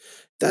 points.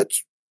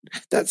 That's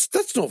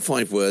not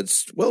 5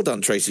 words. Well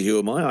done, Tracy. Who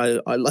am I?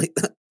 I like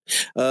that.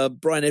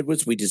 Brian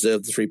Edwards, we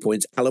deserve the 3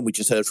 points. Alan, we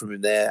just heard from him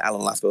there.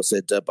 Alan Lathwell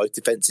said both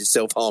defences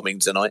self-harming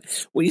tonight.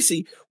 Well, you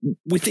see,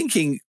 we're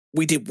thinking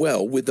we did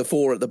well with the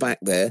 4 at the back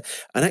there.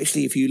 And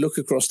actually, if you look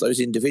across those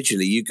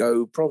individually, you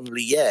go,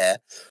 probably, yeah,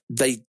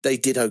 they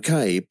did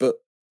okay. But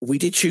we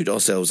did shoot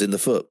ourselves in the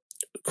foot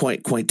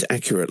quite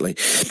accurately.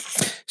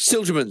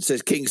 Silgerman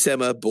says King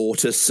Sema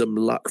bought us some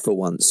luck for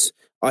once.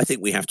 I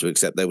think we have to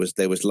accept there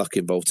was luck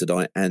involved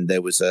tonight, and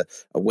there was a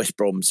West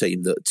Brom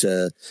team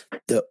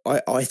that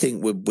I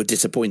think were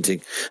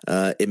disappointing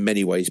in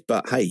many ways.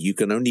 But hey, you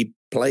can only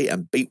play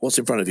and beat what's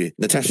in front of you.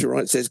 Natasha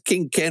Wright says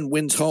King Ken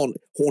wins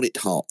Hornet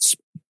Hearts.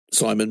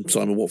 Simon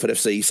Watford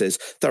FC says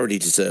thoroughly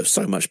deserves,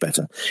 so much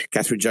better.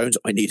 Catherine Jones,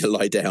 I need to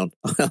lie down.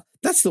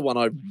 That's the one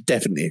I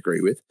definitely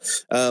agree with.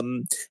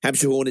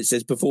 Hampshire Hornet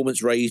says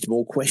performance raised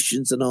more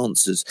questions than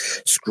answers.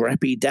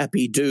 Scrappy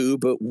dappy do,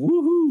 but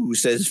woohoo,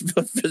 says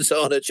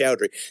Fazana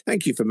Chowdhury.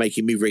 Thank you for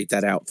making me read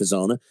that out,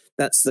 Fazana.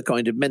 That's the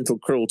kind of mental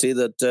cruelty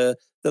that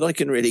I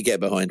can really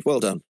get behind. Well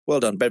done.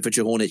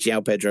 Bedfordshire Hornets,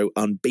 Yao Pedro,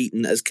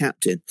 unbeaten as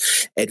captain.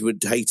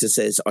 Edward Hayter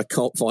says, I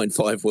can't find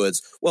 5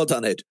 words. Well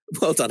done, Ed.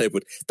 Well done,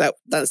 Edward.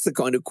 That's the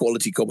kind of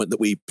quality comment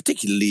that we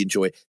particularly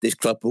enjoy. This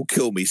club will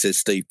kill me, says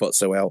Steve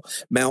Botsoel.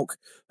 Malk,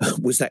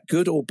 was that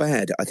good or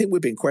bad? I think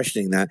we've been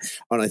questioning that,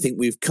 and I think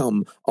we've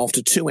come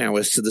after 2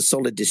 hours to the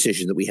solid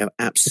decision that we have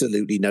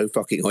absolutely no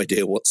fucking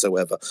idea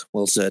whatsoever.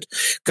 Well said.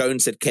 Cohen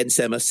said, Ken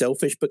Sema,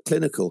 selfish but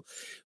clinical.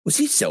 Was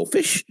he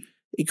selfish?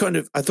 He kind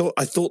of, I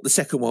thought the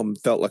second one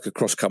felt like a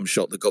cross-come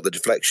shot that got the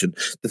deflection.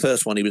 The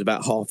first one, he was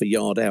about half a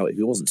yard out. If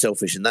he wasn't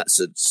selfish in that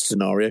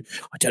scenario,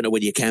 I don't know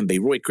whether you can be.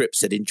 Roy Cripps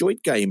said,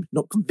 enjoyed game.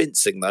 Not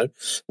convincing, though.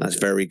 That's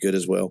very good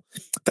as well.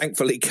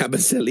 Thankfully,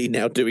 Cavaselli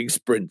now doing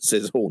sprints,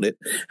 says Hornet.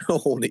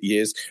 Hornet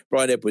years.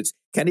 Brian Edwards,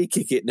 can he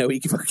kick it? No, he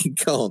fucking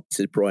can't,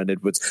 says Brian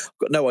Edwards. I've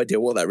got no idea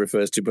what that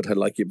refers to, but I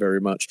like it very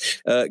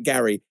much.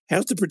 Gary,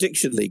 how's the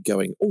prediction league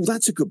going? Oh,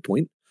 that's a good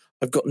point.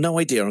 I've got no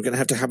idea. I'm going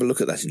to have a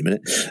look at that in a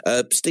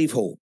minute. Steve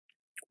Hall,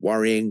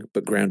 worrying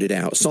but grounded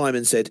out.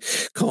 Simon said,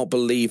 can't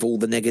believe all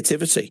the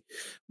negativity.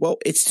 Well,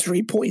 it's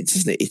 3 points,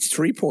 isn't it? It's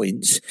 3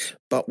 points,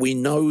 but we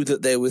know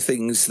that there were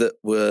things that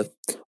were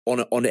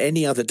on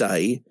any other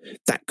day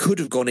that could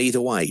have gone either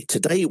way.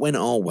 Today it went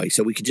our way,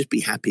 so we can just be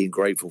happy and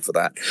grateful for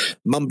that.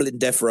 Mumbling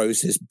Death Row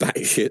says,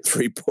 batshit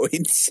 3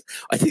 points.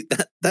 I think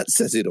that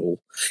says it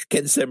all.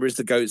 Ken Semmer is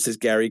the GOAT, says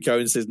Gary.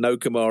 Cohen says, no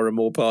Kamara,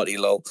 more party,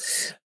 lol.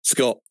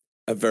 Scott,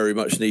 a very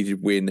much needed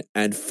win,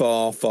 and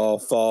far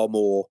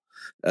more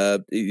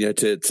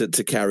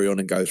to carry on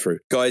and go through.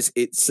 Guys,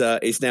 it's now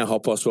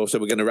 12:30, so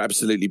we're going to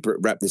absolutely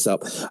wrap this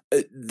up.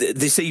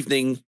 This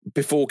evening,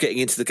 before getting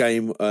into the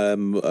game,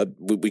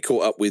 we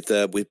caught up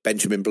with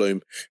Benjamin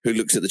Bloom, who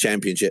looks at the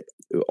championship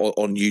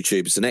on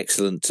YouTube. It's an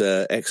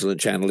excellent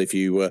channel. If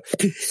you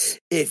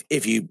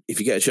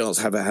get a chance,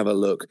 have a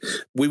look.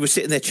 We were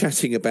sitting there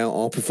chatting about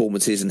our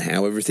performances and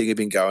how everything had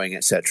been going,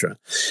 etc.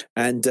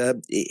 And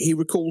he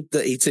recalled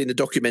that he'd seen a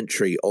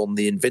documentary on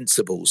the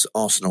Invincibles,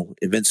 Arsenal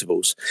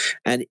Invincibles.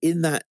 And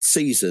in that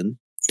season,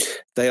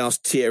 they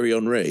asked Thierry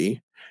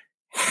Henry,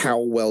 how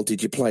well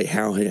did you play?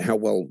 How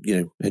well,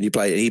 had you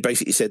played? And he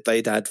basically said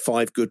they'd had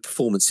 5 good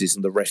performances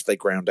and the rest they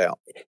ground out.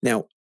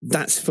 Now,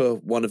 that's for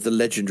one of the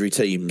legendary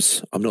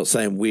teams. I'm not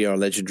saying we are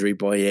legendary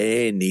by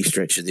any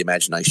stretch of the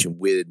imagination.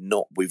 We've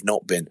not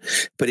been.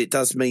 But it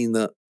does mean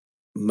that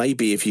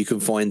maybe if you can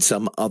find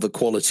some other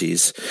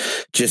qualities,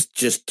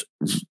 just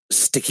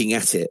sticking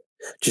at it,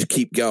 just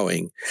keep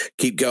going,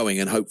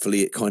 and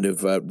hopefully it kind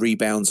of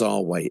rebounds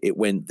our way. It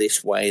went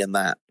this way and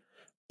that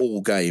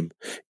all game.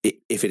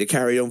 If it had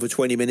carried on for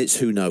 20 minutes,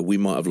 who knows? We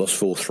might have lost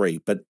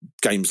 4-3, but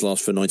games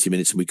last for 90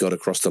 minutes and we got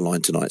across the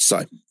line tonight.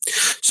 So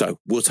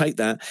we'll take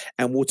that,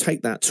 and we'll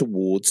take that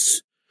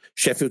towards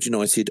Sheffield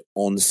United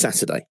on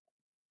Saturday.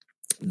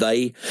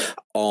 They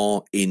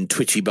are in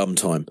twitchy bum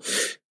time.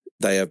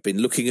 They have been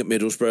looking at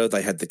Middlesbrough.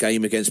 They had the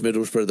game against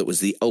Middlesbrough that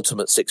was the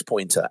ultimate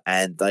 6-pointer,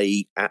 and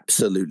they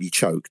absolutely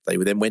choked. They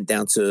then went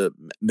down to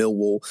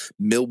Millwall.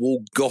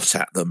 Millwall got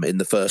at them in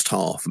the first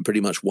half and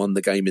pretty much won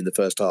the game in the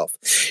first half.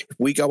 If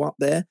we go up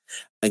there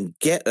and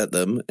get at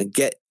them and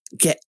get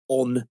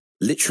on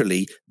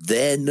literally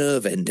their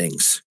nerve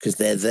endings, because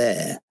they're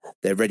there,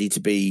 they're ready to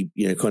be,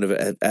 kind of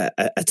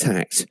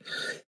attacked,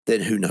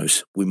 then who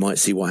knows? We might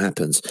see what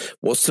happens.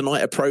 Was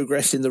tonight a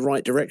progress in the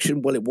right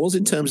direction? Well, it was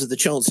in terms of the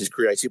chances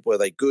created. Were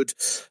they good,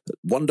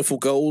 wonderful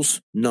goals?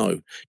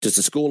 No. Does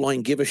the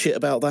scoreline give a shit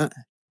about that?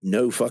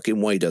 No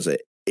fucking way does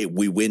it.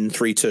 We win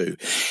 3-2.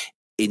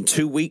 In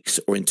 2 weeks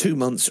or in 2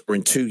 months or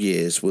in 2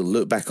 years, we'll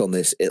look back on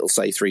this. It'll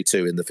say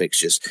 3-2 in the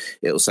fixtures.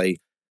 It'll say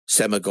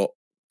Sema got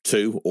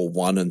 2 or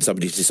 1 and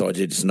somebody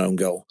decided it's an own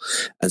goal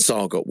and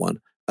Sarr got 1.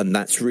 And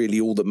that's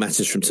really all that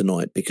matters from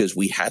tonight, because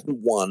we hadn't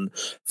won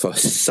for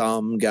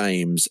some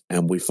games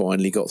and we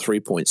finally got 3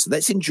 points. So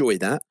let's enjoy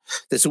that.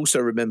 Let's also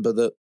remember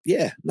that,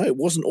 it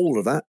wasn't all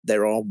of that.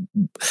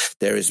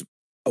 There is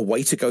a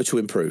way to go to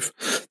improve.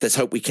 Let's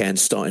hope we can,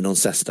 starting on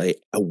Saturday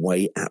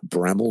away at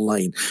Bramall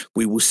Lane.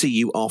 We will see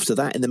you after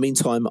that. In the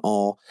meantime,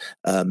 our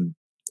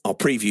our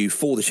preview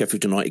for the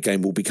Sheffield United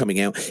game will be coming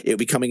out. It'll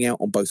be coming out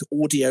on both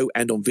audio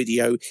and on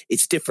video.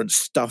 It's different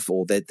stuff,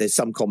 or there's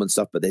some common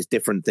stuff, but there's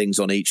different things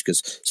on each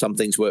because some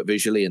things work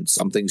visually and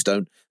some things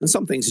don't. And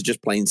some things are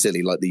just plain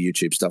silly, like the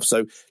YouTube stuff.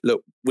 So,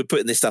 look, we're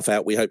putting this stuff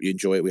out. We hope you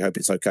enjoy it. We hope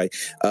it's okay.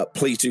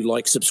 Please do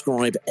like,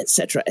 subscribe,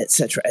 etc.,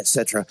 etc.,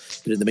 etc.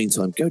 But in the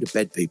meantime, go to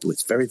bed, people.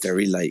 It's very,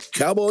 very late.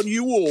 Come on,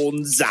 you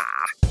Ornza.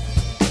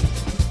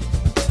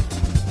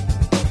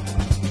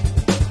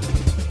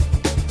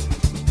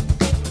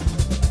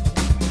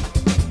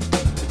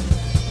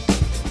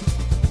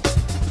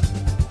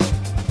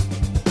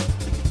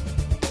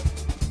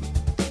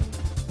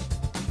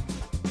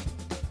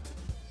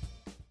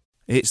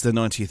 It's the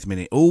 90th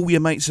minute. All your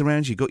mates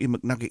around, you got your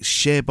McNuggets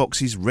share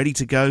boxes ready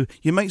to go.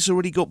 Your mates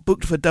already got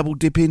booked for double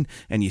dipping,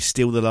 and you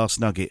steal the last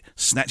nugget,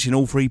 snatching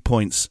all 3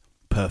 points.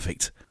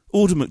 Perfect.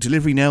 Order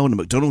McDelivery now on the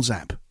McDonald's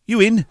app.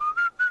 You in?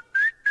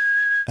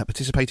 At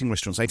participating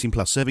restaurants, 18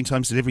 plus, serving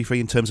times, delivery free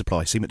and terms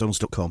apply. See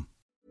mcdonalds.com.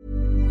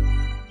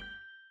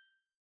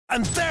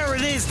 And there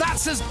it is,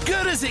 that's as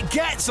good as it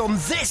gets on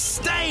this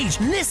stage.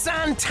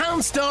 Nissan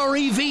Townstar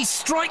EV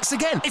strikes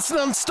again. It's an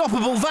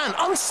unstoppable van,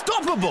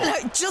 unstoppable.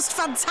 Just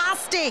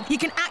fantastic. You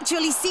can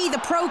actually see the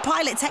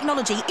ProPilot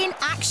technology in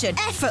action.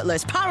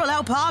 Effortless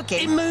parallel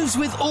parking. It moves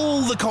with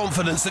all the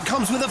confidence that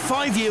comes with a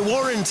 5-year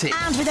warranty.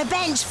 And with a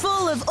bench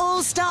full of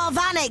all-star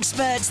van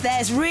experts,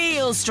 there's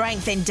real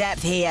strength in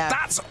depth here.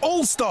 That's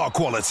all-star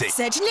quality.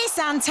 Search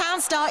Nissan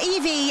Townstar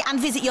EV and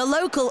visit your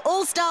local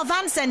all-star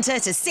van centre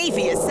to see for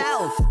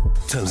yourself.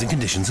 Terms and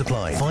conditions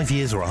apply. 5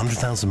 years or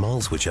 100,000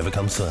 miles, whichever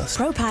comes first.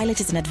 ProPilot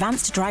is an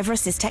advanced driver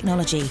assist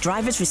technology.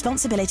 Driver's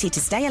responsibility to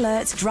stay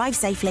alert, drive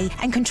safely,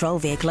 and control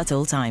vehicle at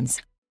all times.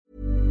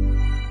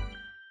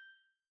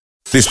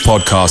 This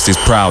podcast is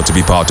proud to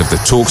be part of the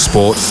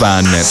TalkSport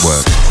Fan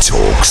Network.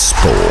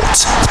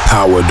 TalkSport.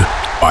 Powered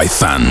by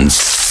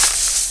fans.